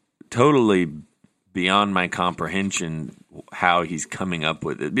totally beyond my comprehension how he's coming up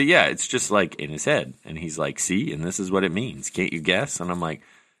with it. But yeah, it's just in his head. And he's like, see, and this is what it means. Can't you guess? And I'm like,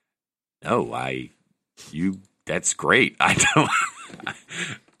 no, that's great. I don't.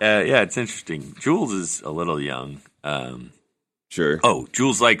 Yeah, it's interesting. Jules is a little young. Sure. Oh,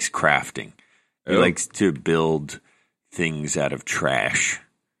 Jules likes crafting. He likes to build things out of trash.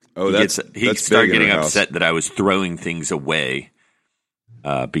 Oh, he started getting upset that I was throwing things away.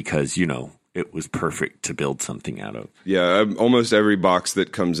 because, it was perfect to build something out of. Yeah, almost every box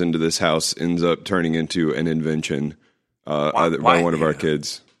that comes into this house ends up turning into an invention either by one of our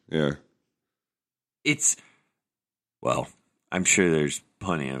kids. Yeah. I'm sure there's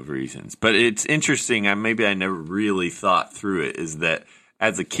plenty of reasons, but it's interesting. Maybe I never really thought through it, is that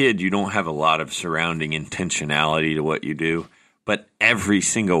as a kid, you don't have a lot of surrounding intentionality to what you do, but every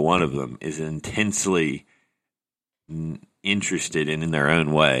single one of them is intensely interested in their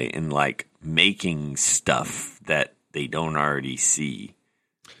own way in like making stuff that they don't already see.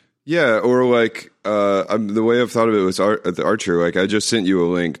 Yeah, or like the way I've thought of it was the Archer. Like I just sent you a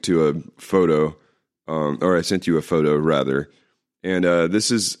link to a photo, or I sent you a photo rather, and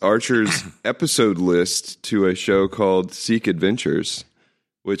this is Archer's episode list to a show called Seek Adventures,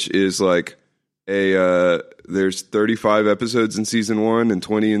 which is like there's 35 episodes in season 1 and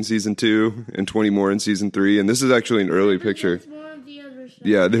 20 in season 2 and 20 more in season 3, and this is actually an early picture.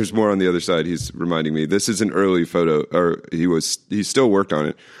 Yeah, there's more on the other side. He's reminding me. This is an early photo, or he still worked on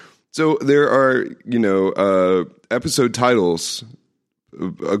it. So there are, episode titles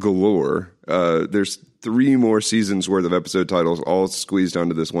galore. There's 3 more seasons worth of episode titles, all squeezed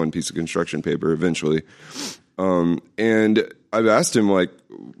onto this one piece of construction paper eventually. And I've asked him, like,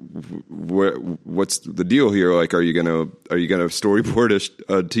 what's the deal here? Like, are you gonna storyboard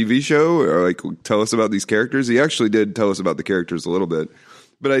a TV show, or like tell us about these characters? He actually did tell us about the characters a little bit,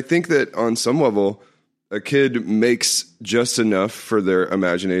 but I think that on some level, a kid makes just enough for their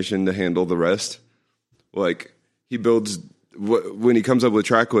imagination to handle the rest. Like he builds when he comes up with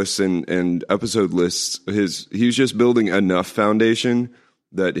track lists and episode lists, he's just building enough foundation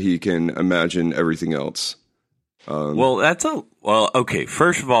that he can imagine everything else. Okay.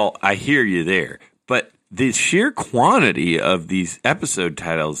 First of all, I hear you there, but the sheer quantity of these episode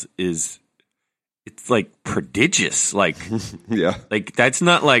titles it's like prodigious. Like, yeah, like that's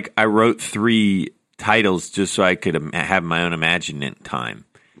not like I wrote 3 titles just so I could have my own imagination time.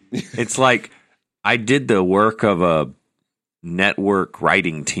 It's like I did the work of a network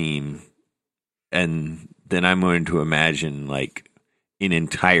writing team, and then I'm going to imagine like an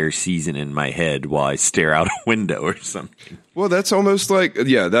entire season in my head while I stare out a window or something. Well, that's almost like,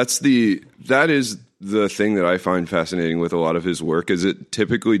 yeah, that is the thing that I find fascinating with a lot of his work, is it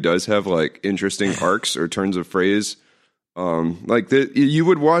typically does have like interesting arcs or turns of phrase. You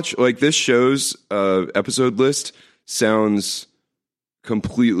would watch like this show's episode list sounds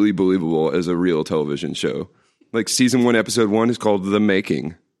completely believable as a real television show. Like season 1, episode 1 is called The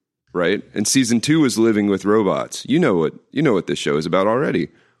Making, right? And season 2 is Living with Robots. You know what this show is about already.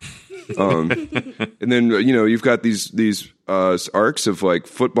 And then you've got these arcs of like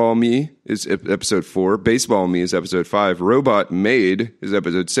Football Me is episode 4, Baseball Me is episode 5, Robot Maid is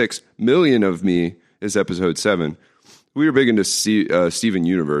episode 6, Million of Me is episode 7. We were big into Steven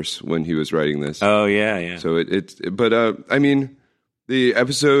Universe when he was writing this. Oh yeah. So I mean, the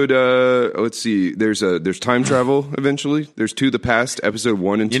episode. Let's see. There's time travel. Eventually, there's To the Past, episode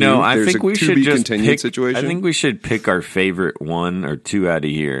 1 and 2. I think we should just pick. Situation. I think we should pick our favorite 1 or 2 out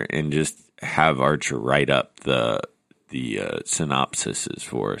of here and just have Archer write up the synopsises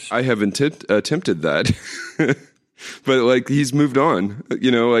for us. I have attempted that, but like he's moved on.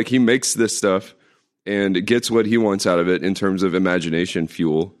 Like he makes this stuff and gets what he wants out of it in terms of imagination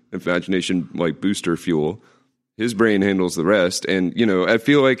like booster fuel. His brain handles the rest. And, I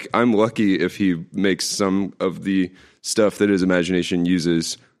feel like I'm lucky if he makes some of the stuff that his imagination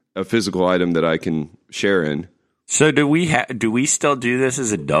uses a physical item that I can share in. So do we still do this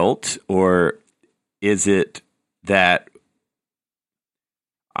as adults, or is it that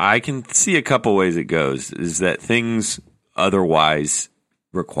I can see a couple ways it goes, is that things otherwise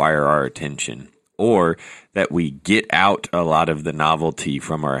require our attention, or that we get out a lot of the novelty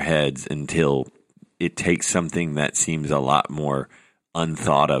from our heads until it takes something that seems a lot more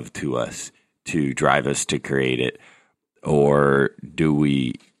unthought of to us to drive us to create it? Or do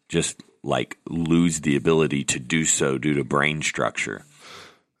we just like lose the ability to do so due to brain structure?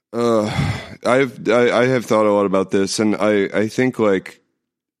 I have thought a lot about this, and I think like,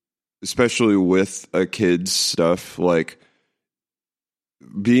 especially with a kid's stuff, like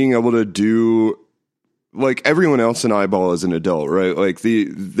being able to do like everyone else an eyeball as an adult, right? Like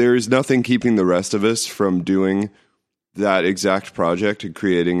there's nothing keeping the rest of us from doing that exact project and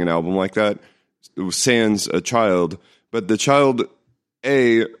creating an album like that. Sans a child, but the child,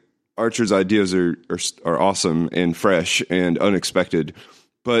 Archer's ideas are awesome and fresh and unexpected,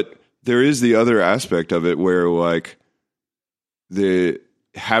 but there is the other aspect of it where like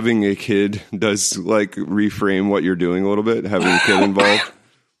having a kid does like reframe what you're doing a little bit, having a kid involved.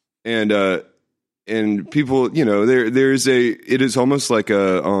 and people, you know, it is almost like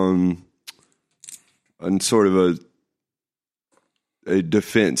a sort of a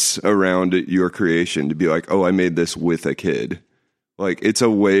defense around your creation to be like, oh, I made this with a kid. Like, it's a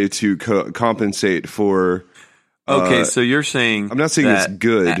way to compensate for. Okay, so you're saying I'm not saying that, it's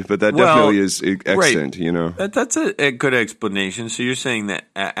good, but that definitely is excellent. You know, that's a good explanation. So you're saying that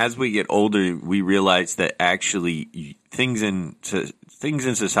as we get older, we realize that actually things in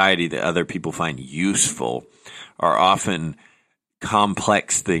society that other people find useful are often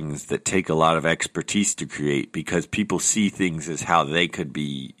complex things that take a lot of expertise to create, because people see things as how they could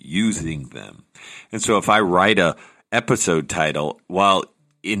be using them. And so if I write a episode title, while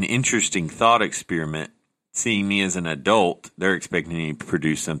an interesting thought experiment, seeing me as an adult, they're expecting me to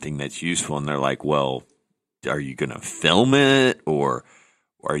produce something that's useful, and they're like, well, are you going to film it, or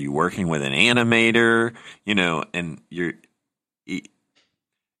are you working with an animator? You know, and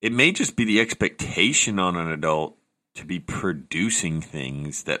it may just be the expectation on an adult to be producing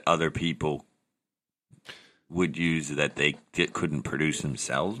things that other people would use that they couldn't produce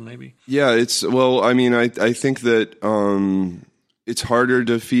themselves, maybe? Yeah, I think that it's harder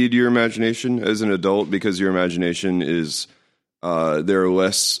to feed your imagination as an adult, because your imagination is there are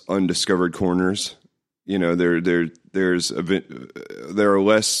less undiscovered corners. You know, there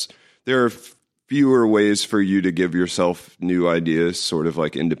are fewer ways for you to give yourself new ideas, sort of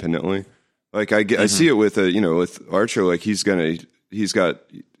like independently. Like I see it with with Archer. Like he's got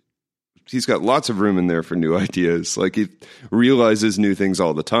lots of room in there for new ideas. Like he realizes new things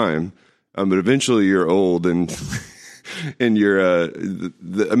all the time. But eventually you're old and and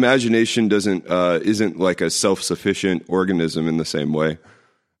the imagination isn't like a self-sufficient organism in the same way.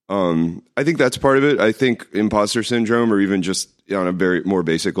 I think that's part of it. I think imposter syndrome, or even just on a very more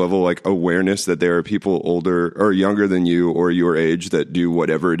basic level, like awareness that there are people older or younger than you or your age that do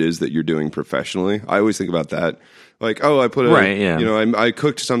whatever it is that you're doing professionally. I always think about that. Like, oh, I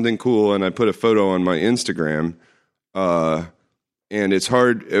cooked something cool and I put a photo on my Instagram. And it's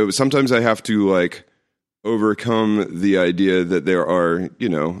hard. Sometimes I have to like overcome the idea that there are,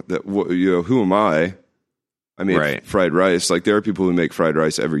 who am I? I made fried rice. Like there are people who make fried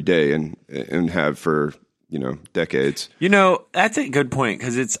rice every day and have for, decades. That's a good point,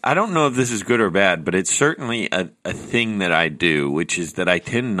 because I don't know if this is good or bad, but it's certainly a thing that I do, which is that I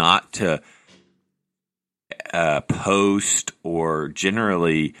tend not to post or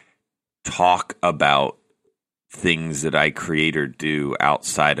generally talk about things that I create or do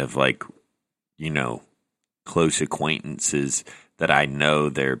outside of close acquaintances that I know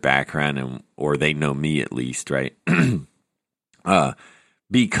their background or they know me at least, right?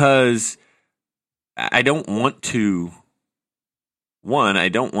 Because I don't want to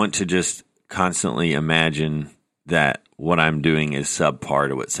just constantly imagine that what I'm doing is subpar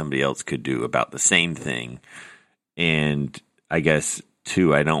to what somebody else could do about the same thing. And I guess,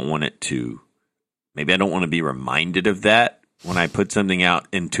 too, I don't want to be reminded of that when I put something out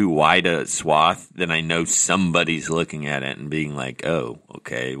in too wide a swath. Then I know somebody's looking at it and being like, oh,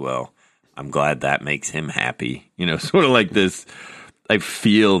 okay, well, I'm glad that makes him happy. Sort of like this. I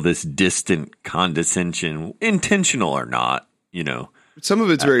feel this distant condescension, intentional or not, Some of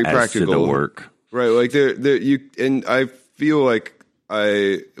it's very practical. To the work. Right. Like and I feel like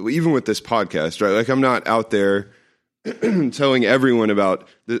even with this podcast, right? Like I'm not out there telling everyone about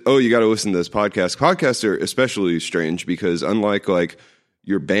you got to listen to this podcast. Podcasts are especially strange because unlike like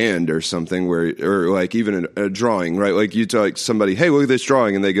your band or something or like even a drawing, right? Like you tell like somebody, hey, look at this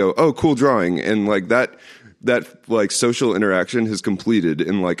drawing. And they go, oh, cool drawing. And like that like social interaction has completed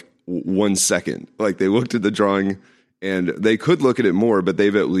in like 1 second. Like they looked at the drawing and they could look at it more, but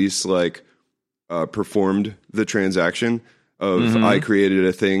they've at least like performed the transaction of I created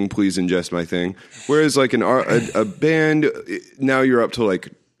a thing, please ingest my thing. Whereas like a band, now you're up to like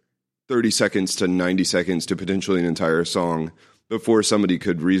 30 seconds to 90 seconds to potentially an entire song before somebody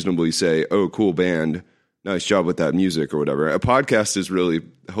could reasonably say, oh, cool band, nice job with that music or whatever. A podcast is really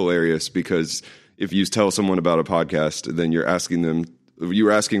hilarious because if you tell someone about a podcast, then you're asking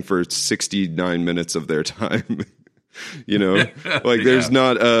for 69 minutes of their time. Like there's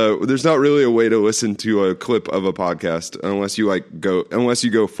not really a way to listen to a clip of a podcast unless you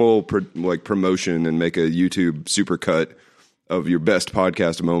go full promotion and make a YouTube supercut of your best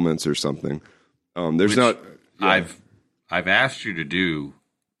podcast moments or something. I've asked you to do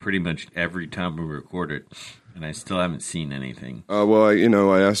pretty much every time we record it, and I still haven't seen anything.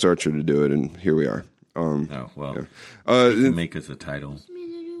 I asked Archer to do it, and here we are. Make us a title.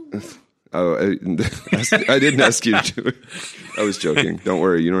 Oh, I didn't ask you to do it. I was joking. Don't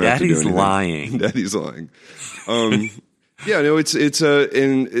worry. You don't have to do anything. Daddy's lying. Daddy's lying. Yeah, no,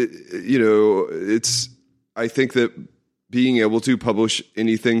 I think that being able to publish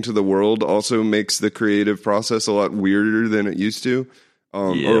anything to the world also makes the creative process a lot weirder than it used to.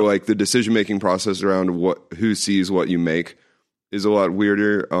 Or like the decision-making process around who sees what you make is a lot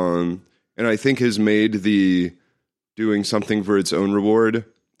weirder. And I think has made the doing something for its own reward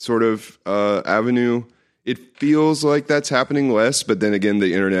sort of avenue. It feels like that's happening less, but then again,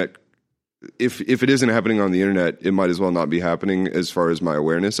 the internet, if it isn't happening on the internet, it might as well not be happening as far as my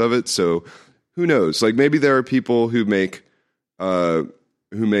awareness of it. So who knows? Like maybe there are people who make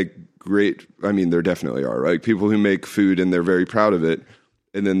great. I mean, there definitely are, right? People who make food and they're very proud of it,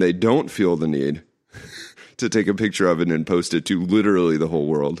 and then they don't feel the need to take a picture of it and post it to literally the whole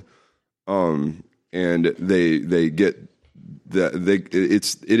world. And they get that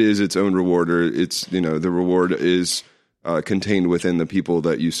it is its own reward, or it's the reward is contained within the people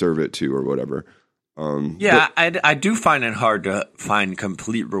that you serve it to or whatever. I do find it hard to find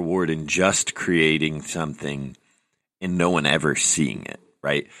complete reward in just creating something and no one ever seeing it,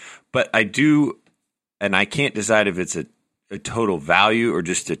 right? But I do, and I can't decide if it's a total value or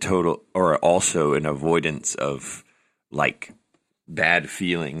just a total, or also an avoidance of like bad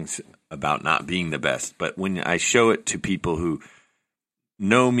feelings about not being the best. But when I show it to people who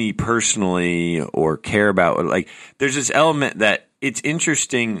know me personally or care about, like, there's this element that it's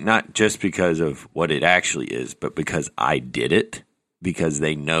interesting, not just because of what it actually is, but because I did it, because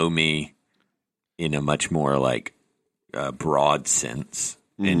they know me in a much more like broad sense.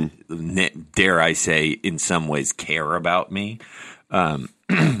 And dare I say, in some ways, care about me.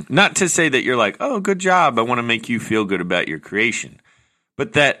 Not to say that you're like, oh, good job, I want to make you feel good about your creation.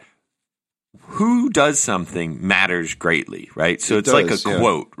 But that who does something matters greatly, right? So it's like a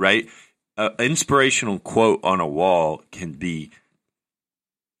quote, right? An inspirational quote on a wall can be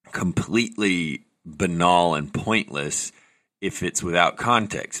completely banal and pointless if it's without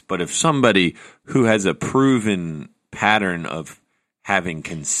context. But if somebody who has a proven pattern of having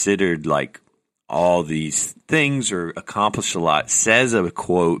considered like all these things or accomplished a lot says a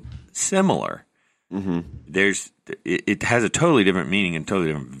quote similar, it has a totally different meaning and totally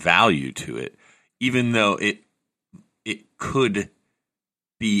different value to it, even though it could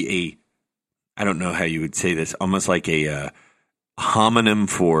be I don't know how you would say this, almost like a homonym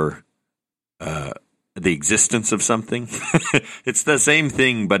for the existence of something. It's the same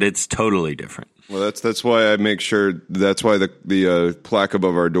thing, but it's totally different. Well, that's why I make sure. That's why the plaque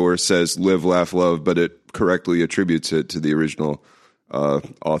above our door says "Live, Laugh, Love," but it correctly attributes it to the original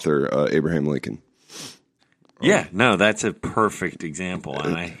author, Abraham Lincoln. Yeah, no, that's a perfect example,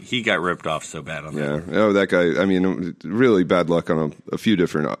 and he got ripped off so bad on that. Yeah, that guy. I mean, really bad luck on a few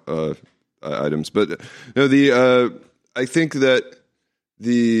different items, but no, I think that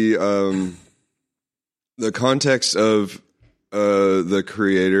the context of the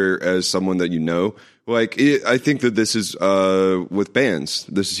creator as someone that I think that this is with bands.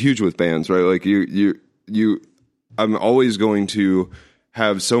 This is huge with bands, right? Like I'm always going to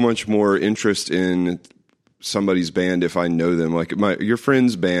have so much more interest in somebody's band if I know them. Like your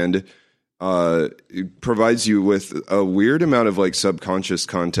friend's band provides you with a weird amount of like subconscious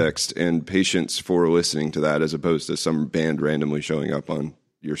context and patience for listening to that, as opposed to some band randomly showing up on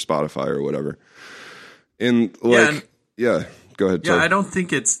your Spotify or whatever. And like, go ahead. Yeah, I don't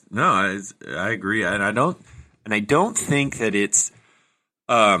think it's I agree, and I don't think that it's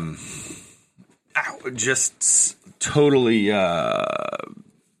just totally.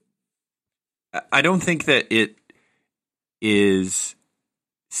 I don't think that it is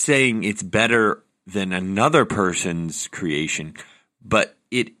saying it's better than another person's creation, but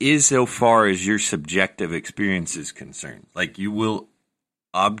it is so far as your subjective experience is concerned. Like you will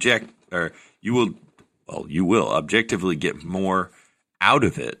objectively get more out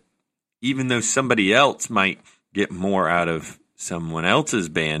of it, even though somebody else might get more out of someone else's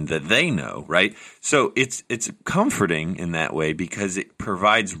band that they know, right? So it's comforting in that way because it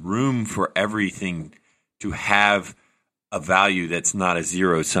provides room for everything to have a value that's not a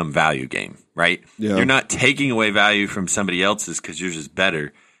zero-sum value game, right? Yeah. You're not taking away value from somebody else's because yours is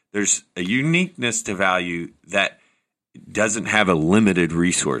better. There's a uniqueness to value that doesn't have a limited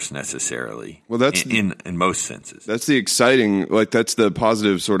resource necessarily. Well, that's in most senses. That's the exciting, like that's the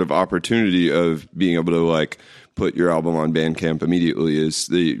positive sort of opportunity of being able to like put your album on Bandcamp immediately. Is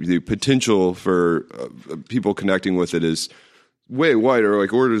the potential for people connecting with it is way wider,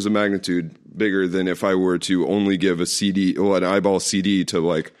 like orders of magnitude bigger than if I were to only give a CD or an eyeball CD to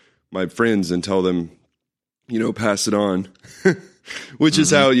like my friends and tell them, pass it on, which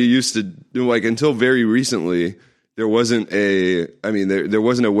is how you used to do. Like until very recently, there wasn't there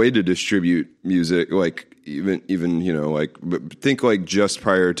wasn't a way to distribute music, like even like think like just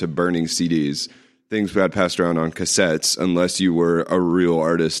prior to burning CDs, things got passed around on cassettes unless you were a real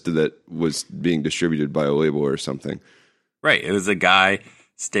artist that was being distributed by a label or something. Right. It was a guy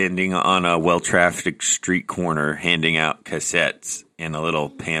standing on a well-trafficked street corner handing out cassettes and a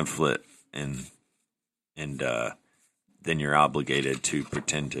little pamphlet, and then you're obligated to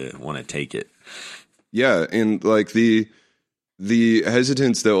pretend to want to take it. Yeah, and like the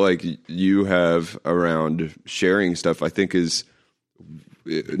hesitance that like you have around sharing stuff, I think is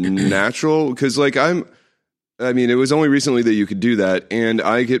natural, because like it was only recently that you could do that, and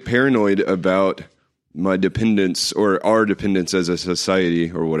I get paranoid about my dependence or our dependence as a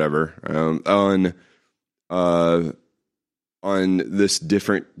society or whatever on this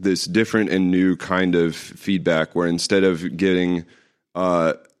different and new kind of feedback, where instead of getting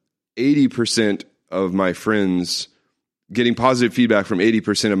 80% of my friends getting positive feedback from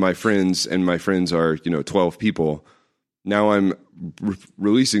 80% of my friends, and my friends are 12 people, now I'm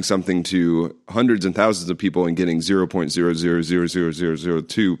releasing something to hundreds and thousands of people and getting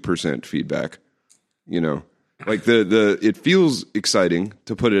 0.0000002% feedback. Like it feels exciting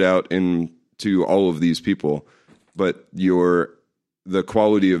to put it out into all of these people, but the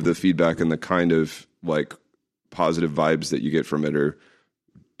quality of the feedback and the kind of like positive vibes that you get from it are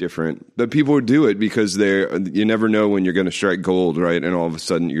different. But people do it because you never know when you're going to strike gold, right? And all of a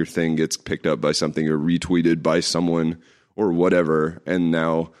sudden your thing gets picked up by something or retweeted by someone or whatever, and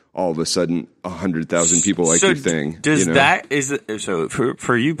now all of a sudden 100,000 people like your thing. Does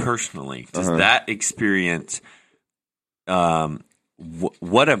for you personally? Does that experience?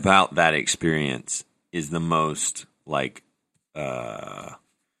 What about that experience is the most like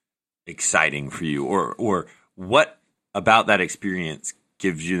exciting for you, or what about that experience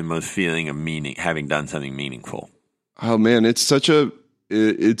gives you the most feeling of meaning, having done something meaningful? Oh man, it's such a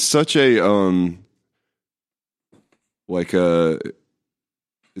it's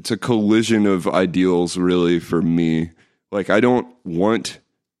a collision of ideals, really, for me. Like, I don't want,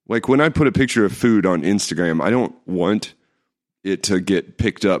 like, when I put a picture of food on Instagram, I don't want it to get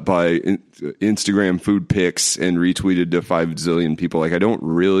picked up by Instagram food pics and retweeted to 5 zillion people. Like, I don't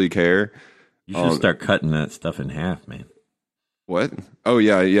really care. You should start cutting that stuff in half, man. What? Oh,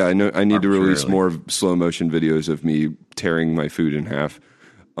 yeah. I know. I need to release more slow motion videos of me tearing my food in half.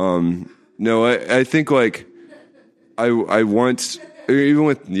 No, I think, like, I want, even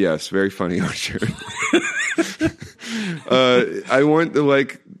with, yes, very funny, Archer. I want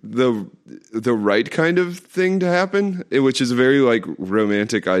the right kind of thing to happen, which is a very like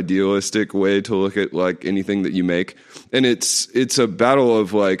romantic, idealistic way to look at like anything that you make. And it's a battle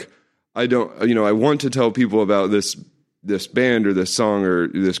of like, I want to tell people about this band or this song or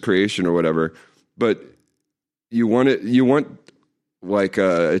this creation or whatever, but you want like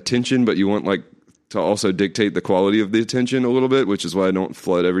attention, but you want like to also dictate the quality of the attention a little bit, which is why I don't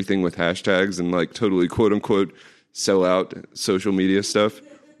flood everything with hashtags and like totally quote unquote sell out social media stuff.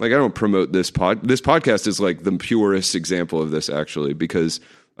 Like, I don't promote this podcast is like the purest example of this, actually, because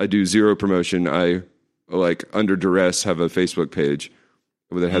I do zero promotion. I like under duress have a Facebook page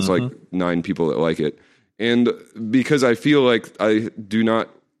that has like 9 people that like it. And because I feel like I do not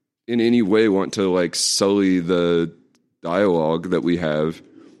in any way want to like sully the dialogue that we have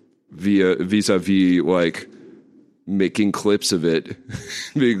vis-a-vis like making clips of it,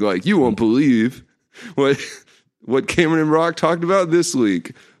 being like, you won't believe what Cameron and Brock talked about this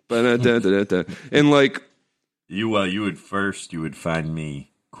week. And like you would find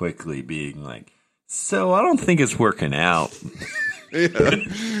me quickly being like, so I don't think it's working out. Yeah.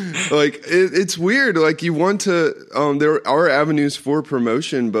 Like it's weird. Like, you want to there are avenues for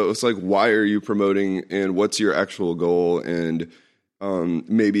promotion, but it's like, why are you promoting and what's your actual goal? And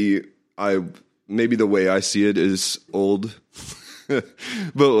maybe the way I see it is old,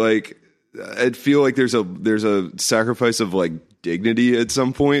 but like I feel like there's a sacrifice of like dignity at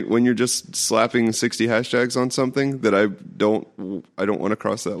some point when you're just slapping 60 hashtags on something that I don't want to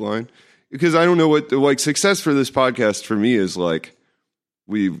cross that line, because I don't know what like success for this podcast for me is. Like,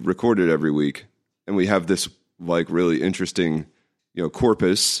 we record it every week and we have this like really interesting,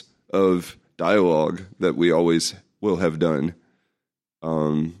 corpus of dialogue that we always will have done.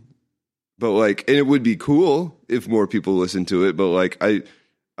 But like, and it would be cool if more people listen to it, but like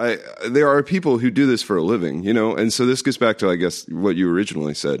there are people who do this for a living, and so this gets back to, I guess, what you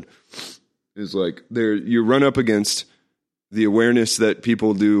originally said is like you run up against the awareness that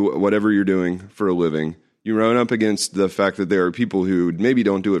people do whatever you're doing for a living. You run up against the fact that there are people who maybe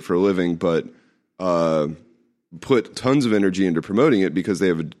don't do it for a living, but put tons of energy into promoting it because they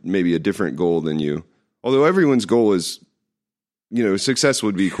have maybe a different goal than you. although everyone's goal is, success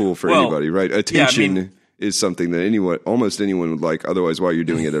would be cool for anybody, right? Attention is something that almost anyone would like. Otherwise, why are you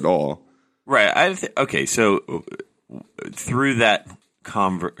doing it at all? Right. Okay. So through that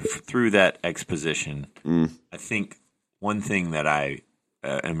exposition, I think one thing that I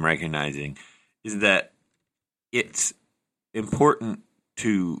am recognizing is that it's important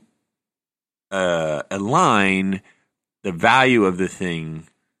to align the value of the thing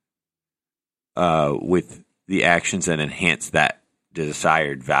with the actions that enhance that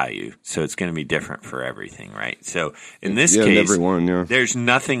desired value. So it's going to be different for everything, right? So in this case, there's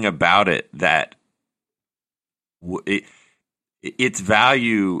nothing about it that its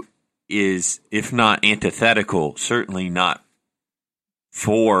value is, if not antithetical, certainly not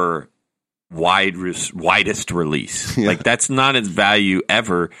for widest release. Yeah. Like, that's not its value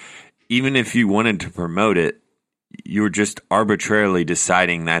ever. Even if you wanted to promote it, you're just arbitrarily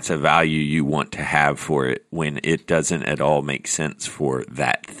deciding that's a value you want to have for it when it doesn't at all make sense for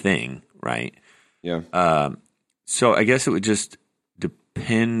that thing, right? Yeah. So I guess it would just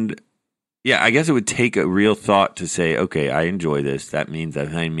depend. Yeah, I guess it would take a real thought to say, okay, I enjoy this. That means I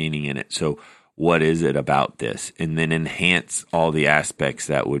find meaning in it. So what is it about this? And then enhance all the aspects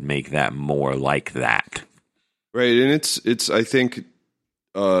that would make that more like that. Right. And it's I think,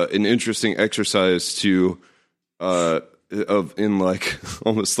 an interesting exercise to in like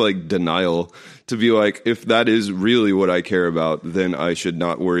almost like denial, to be like, if that is really what I care about, then I should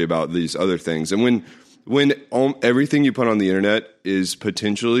not worry about these other things. And when everything you put on the internet is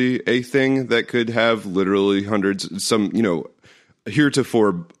potentially a thing that could have literally hundreds, some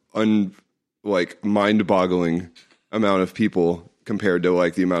heretofore mind-boggling amount of people compared to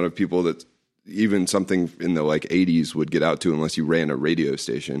like the amount of people that even something in the like 80s would get out to unless you ran a radio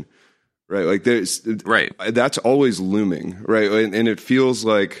station. Right, like that's always looming, right? And it feels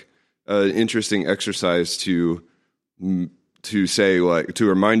like an interesting exercise to say, like, to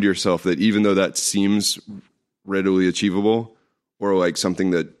remind yourself that even though that seems readily achievable, or like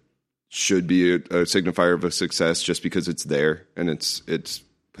something that should be a signifier of a success just because it's there and it's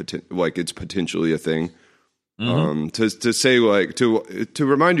potentially a thing, to say, like, to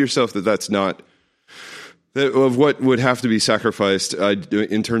remind yourself that that's not. Of what would have to be sacrificed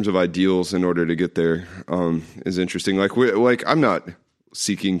in terms of ideals in order to get there is interesting. Like I'm not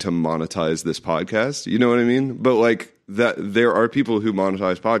seeking to monetize this podcast, you know what I mean? But like that, there are people who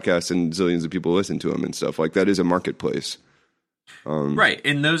monetize podcasts and zillions of people listen to them and stuff. Like, that is a marketplace, right?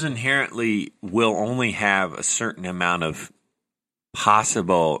 And those inherently will only have a certain amount of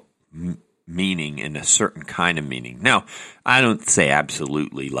possible meaning and a certain kind of meaning. Now, I don't say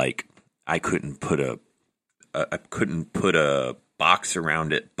absolutely, like I couldn't put a box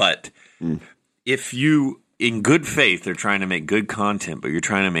around it, but if you, in good faith, are trying to make good content, but you're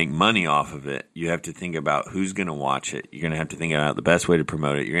trying to make money off of it, you have to think about who's going to watch it. You're going to have to think about the best way to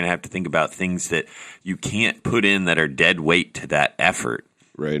promote it. You're going to have to think about things that you can't put in that are dead weight to that effort.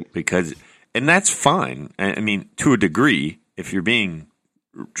 Right. And that's fine. I mean, to a degree, if you're being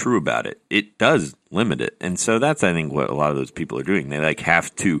true about it, it does limit it. And so that's, I think, what a lot of those people are doing. They like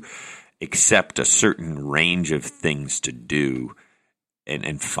have to accept a certain range of things to do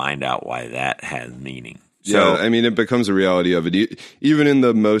and find out why that has meaning. So, yeah, I mean, it becomes a reality of it. Even in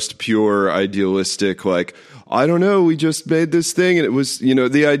the most pure idealistic, like, I don't know, we just made this thing and it was,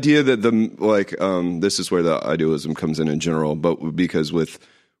 the idea that this is where the idealism comes in general, but because with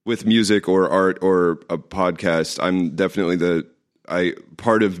music or art or a podcast, I'm definitely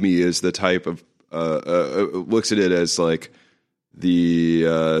part of me is the type of, looks at it as like,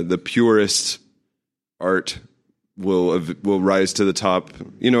 the purest art will rise to the top.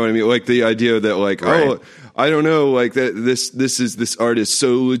 You know what I mean? Like the idea that like, right. Oh, I don't know, like that this art is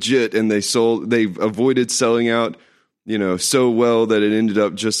so legit, and they avoided selling out, so well that it ended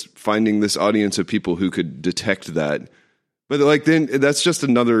up just finding this audience of people who could detect that. But like then that's just a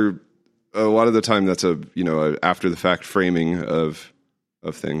lot of the time that's a after the fact framing of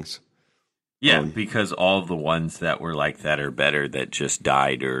things. Yeah, because all the ones that were like that are better, that just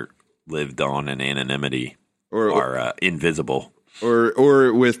died or lived on in anonymity or are invisible. Or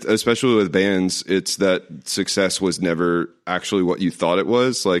especially with bands, it's that success was never actually what you thought it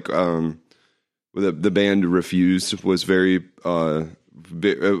was. Like the band Refused was very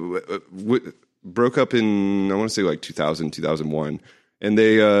broke up in, I want to say like 2000, 2001. And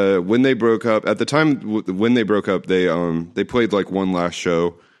they when they broke up, at the time when they broke up, they played like one last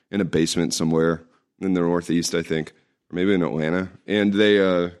show in a basement somewhere in the Northeast, I think, or maybe in Atlanta. And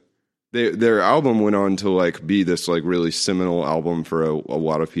their album went on to like be this like really seminal album for a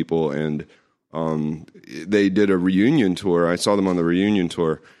lot of people. And they did a reunion tour. I saw them on the reunion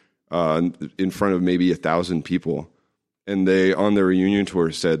tour in front of maybe 1,000 people. And they, on their reunion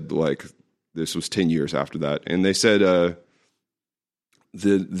tour, said, like, this was 10 years after that. And they said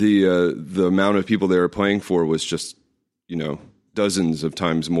the amount of people they were playing for was just, you know, dozens of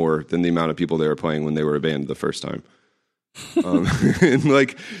times more than the amount of people they were playing when they were a band the first time. And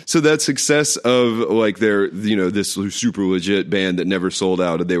like, so that success of like their, you know, this super legit band that never sold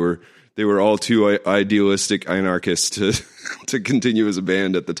out, they were all too idealistic anarchists to continue as a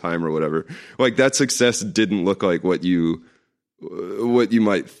band at the time or whatever. Like that success didn't look like what you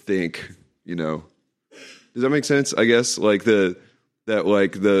might think, you know. Does that make sense? I guess like the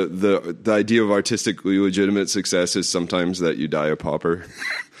idea of artistically legitimate success is sometimes that you die a pauper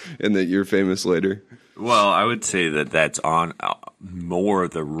and that you're famous later. Well, I would say that that's on more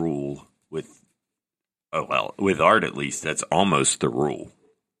the rule with art, at least. That's almost the rule,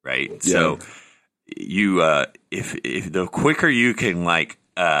 right? Yeah. So you, if the quicker you can like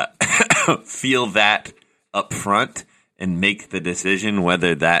feel that up front and make the decision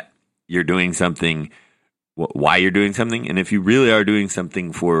whether that you're doing something, why you're doing something, and if you really are doing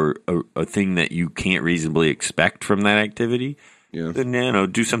something for a thing that you can't reasonably expect from that activity. Yeah. Then, you know,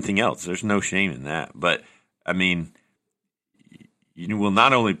 do something else. There's no shame in that. But, I mean, you will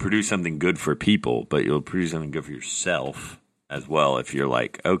not only produce something good for people, but you'll produce something good for yourself as well if you're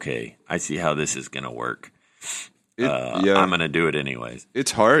like, okay, I see how this is going to work. I'm going to do it anyways.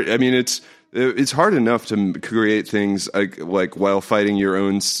 It's hard. I mean, it's hard enough to create things like while fighting your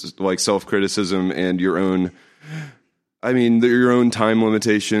own like self-criticism and your own time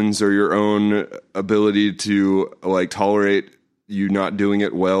limitations or your own ability to like tolerate you not doing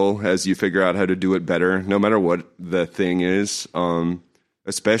it well as you figure out how to do it better, no matter what the thing is,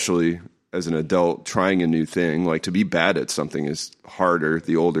 especially as an adult trying a new thing. Like to be bad at something is harder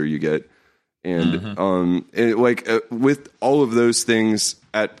the older you get. And with all of those things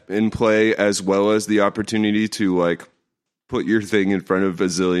in play, as well as the opportunity to like put your thing in front of a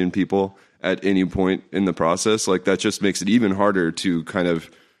zillion people at any point in the process, like that just makes it even harder to kind of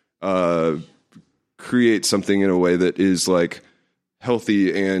create something in a way that is like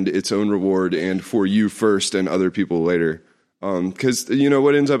healthy and its own reward and for you first and other people later. Because, you know,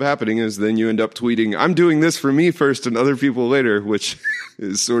 what ends up happening is then you end up tweeting, I'm doing this for me first and other people later, which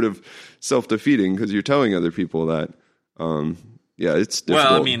is sort of self-defeating because you're telling other people that. It's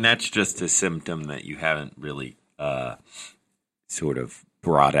difficult. Well, I mean, that's just a symptom that you haven't really sort of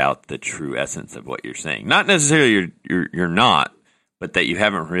brought out the true essence of what you're saying. Not necessarily you're not, but that you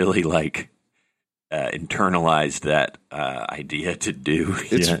haven't really like internalized that idea to do.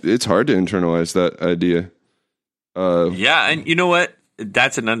 It's hard to internalize that idea. And you know what?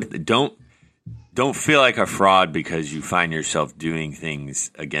 That's another. Don't feel like a fraud because you find yourself doing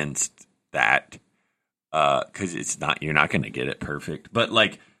things against that. Because you're not going to get it perfect. But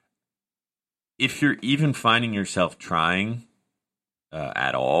like, if you're even finding yourself trying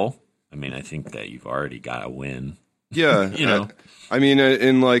at all, I mean, I think that you've already got a win. Yeah, you know. I mean,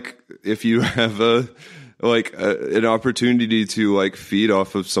 in like, if you have an opportunity to like feed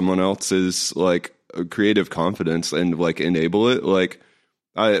off of someone else's like creative confidence and like enable it, like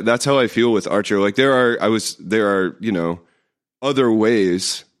that's how I feel with Archer. Like there are you know other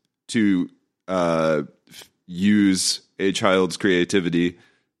ways to use a child's creativity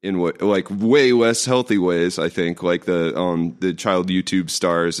in what like way less healthy ways. I think like the child YouTube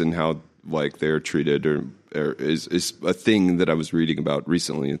stars and how like they're treated or is a thing that I was reading about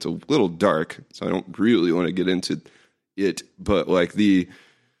recently. It's a little dark, so I don't really want to get into it. But like the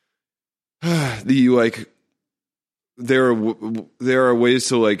like there are ways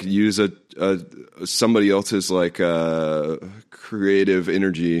to like use a somebody else's like creative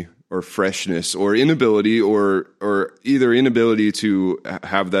energy or freshness or inability or either inability to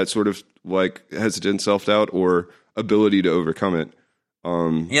have that sort of like hesitant self-doubt or ability to overcome it.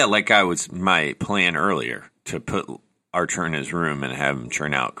 Like my plan earlier to put Archer in his room and have him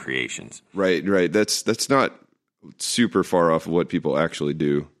churn out creations. Right. That's not super far off of what people actually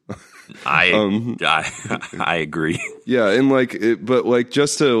do. I agree. Yeah, and but like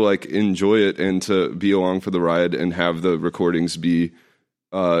just to like enjoy it and to be along for the ride and have the recordings be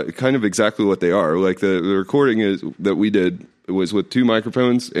kind of exactly what they are. Like the recording that we did was with 2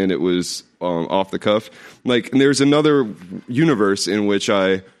 microphones and it was off the cuff. Like, and there's another universe in which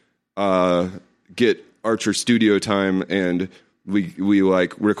I get Archer studio time and we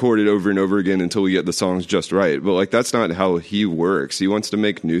like record it over and over again until we get the songs just right. But like that's not how he works. He wants to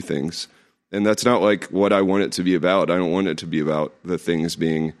make new things. And that's not like what I want it to be about. I don't want it to be about the things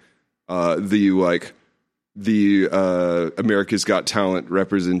being the America's Got Talent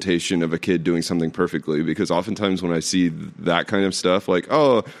representation of a kid doing something perfectly, because oftentimes when I see that kind of stuff, like,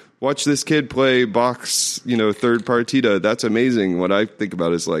 oh, watch this kid play box, third partita. That's amazing. What I think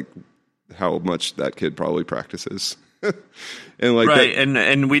about is like how much that kid probably practices. And like right,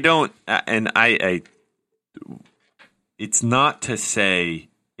 and we don't, and I it's not to say,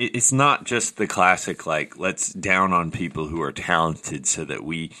 it's not just the classic, like, let's down on people who are talented so that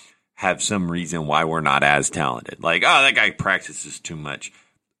we have some reason why we're not as talented. Like, oh, that guy practices too much,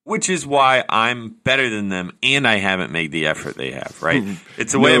 which is why I'm better than them and I haven't made the effort they have, right?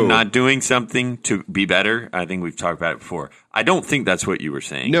 It's a way of not doing something to be better. I think we've talked about it before. I don't think that's what you were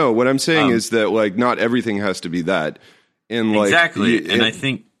saying. No, what I'm saying is that, like, not everything has to be that. And like, exactly. And I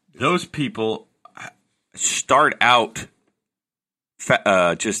think those people start out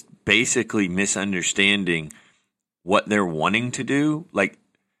just basically misunderstanding what they're wanting to do, like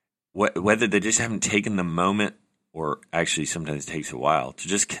whether they just haven't taken the moment, or actually sometimes it takes a while to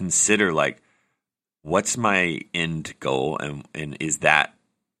just consider, like, what's my end goal, and is that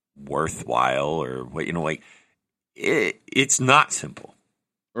worthwhile, or what, like it's not simple.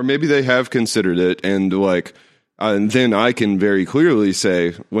 Or maybe they have considered it, and like, and then I can very clearly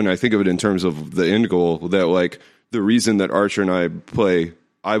say, when I think of it in terms of the end goal, that like the reason that Archer and I play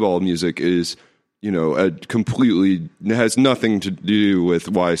eyeball music is, completely has nothing to do with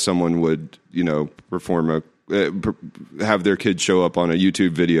why someone would, perform have their kid show up on a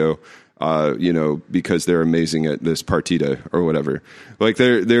YouTube video, because they're amazing at this partita or whatever. Like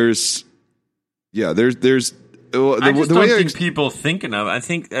there's I just don't think people thinking of. I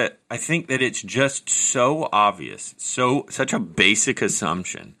think that it's just so obvious, such a basic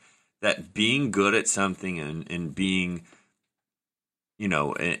assumption that being good at something and being,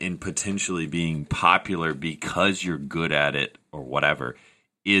 and potentially being popular because you're good at it or whatever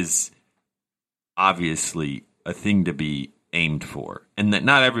is obviously a thing to be aimed for, and that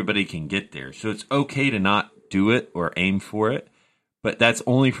not everybody can get there. So it's okay to not do it or aim for it, but that's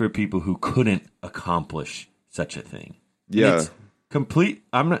only for people who couldn't accomplish such a thing. Yeah. It's completely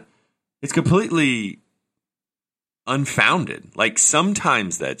unfounded. Like,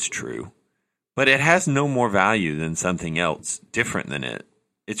 sometimes that's true, but it has no more value than something else different than it.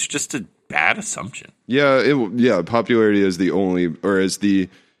 It's just a bad assumption. Yeah. Popularity is the only, or is the,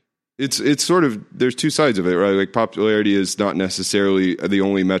 it's sort of, there's two sides of it, right? Like, popularity is not necessarily the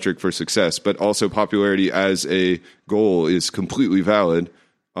only metric for success, but also popularity as a goal is completely valid,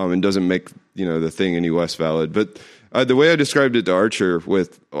 and doesn't make, the thing any less valid. But the way I described it to Archer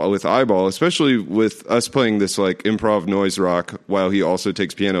with Eyeball, especially with us playing this like improv noise rock while he also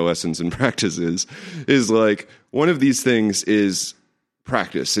takes piano lessons and practices, is like, one of these things is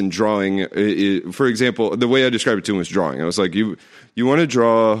practice and drawing. For example, the way I described it to him was drawing. I was like, you want to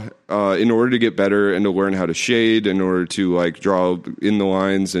draw in order to get better and to learn how to shade, in order to like draw in the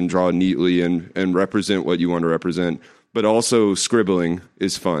lines and draw neatly and represent what you want to represent. But also scribbling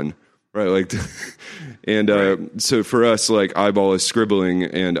is fun, right? Like, and so for us, like, Eyeball is scribbling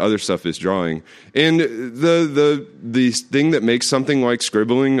and other stuff is drawing. And the thing that makes something like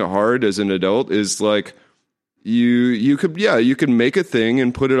scribbling hard as an adult is like, you could make a thing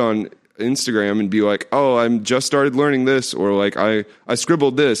and put it on Instagram and be like, oh, I'm just started learning this, or like I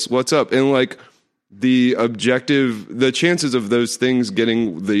scribbled this, what's up? And like, the chances of those things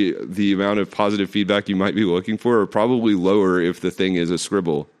getting the amount of positive feedback you might be looking for are probably lower if the thing is a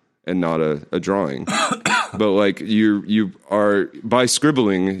scribble and not a drawing. But like, you are, by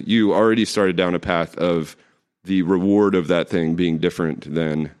scribbling, you already started down a path of the reward of that thing being different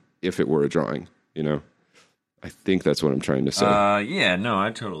than if it were a drawing, I think that's what I'm trying to say. Yeah, no,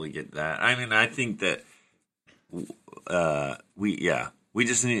 I totally get that. I mean, I think that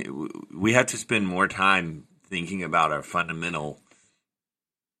we have to spend more time thinking about our fundamental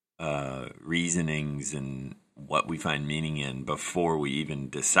reasonings and what we find meaning in before we even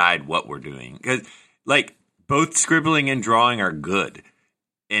decide what we're doing. Because, like, both scribbling and drawing are good,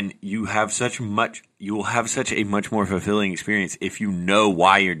 and you will have such a much more fulfilling experience if you know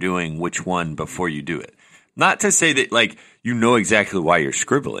why you're doing which one before you do it. Not to say that, like, exactly why you're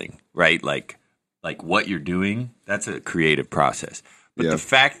scribbling, right? Like what you're doing, that's a creative process. But the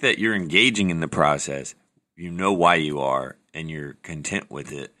fact that you're engaging in the process, you know why you are, and you're content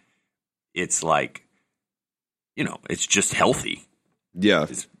with it, it's like, it's just healthy. Yeah.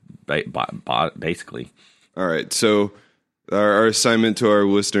 It's basically. All right. So our assignment to our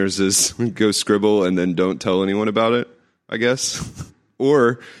listeners is go scribble and then don't tell anyone about it, I guess.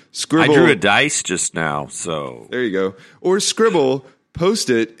 Or scribble. I drew a dice just now, so. There you go. Or scribble, post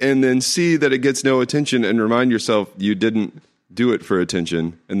it, and then see that it gets no attention and remind yourself you didn't do it for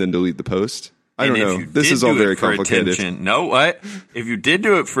attention, and then delete the post. I don't know. This is all very complicated. No, what? If you did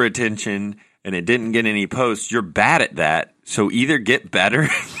do it for attention and it didn't get any posts, you're bad at that. So either get better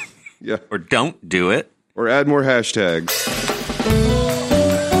Yeah. Or don't do it. Or add more hashtags.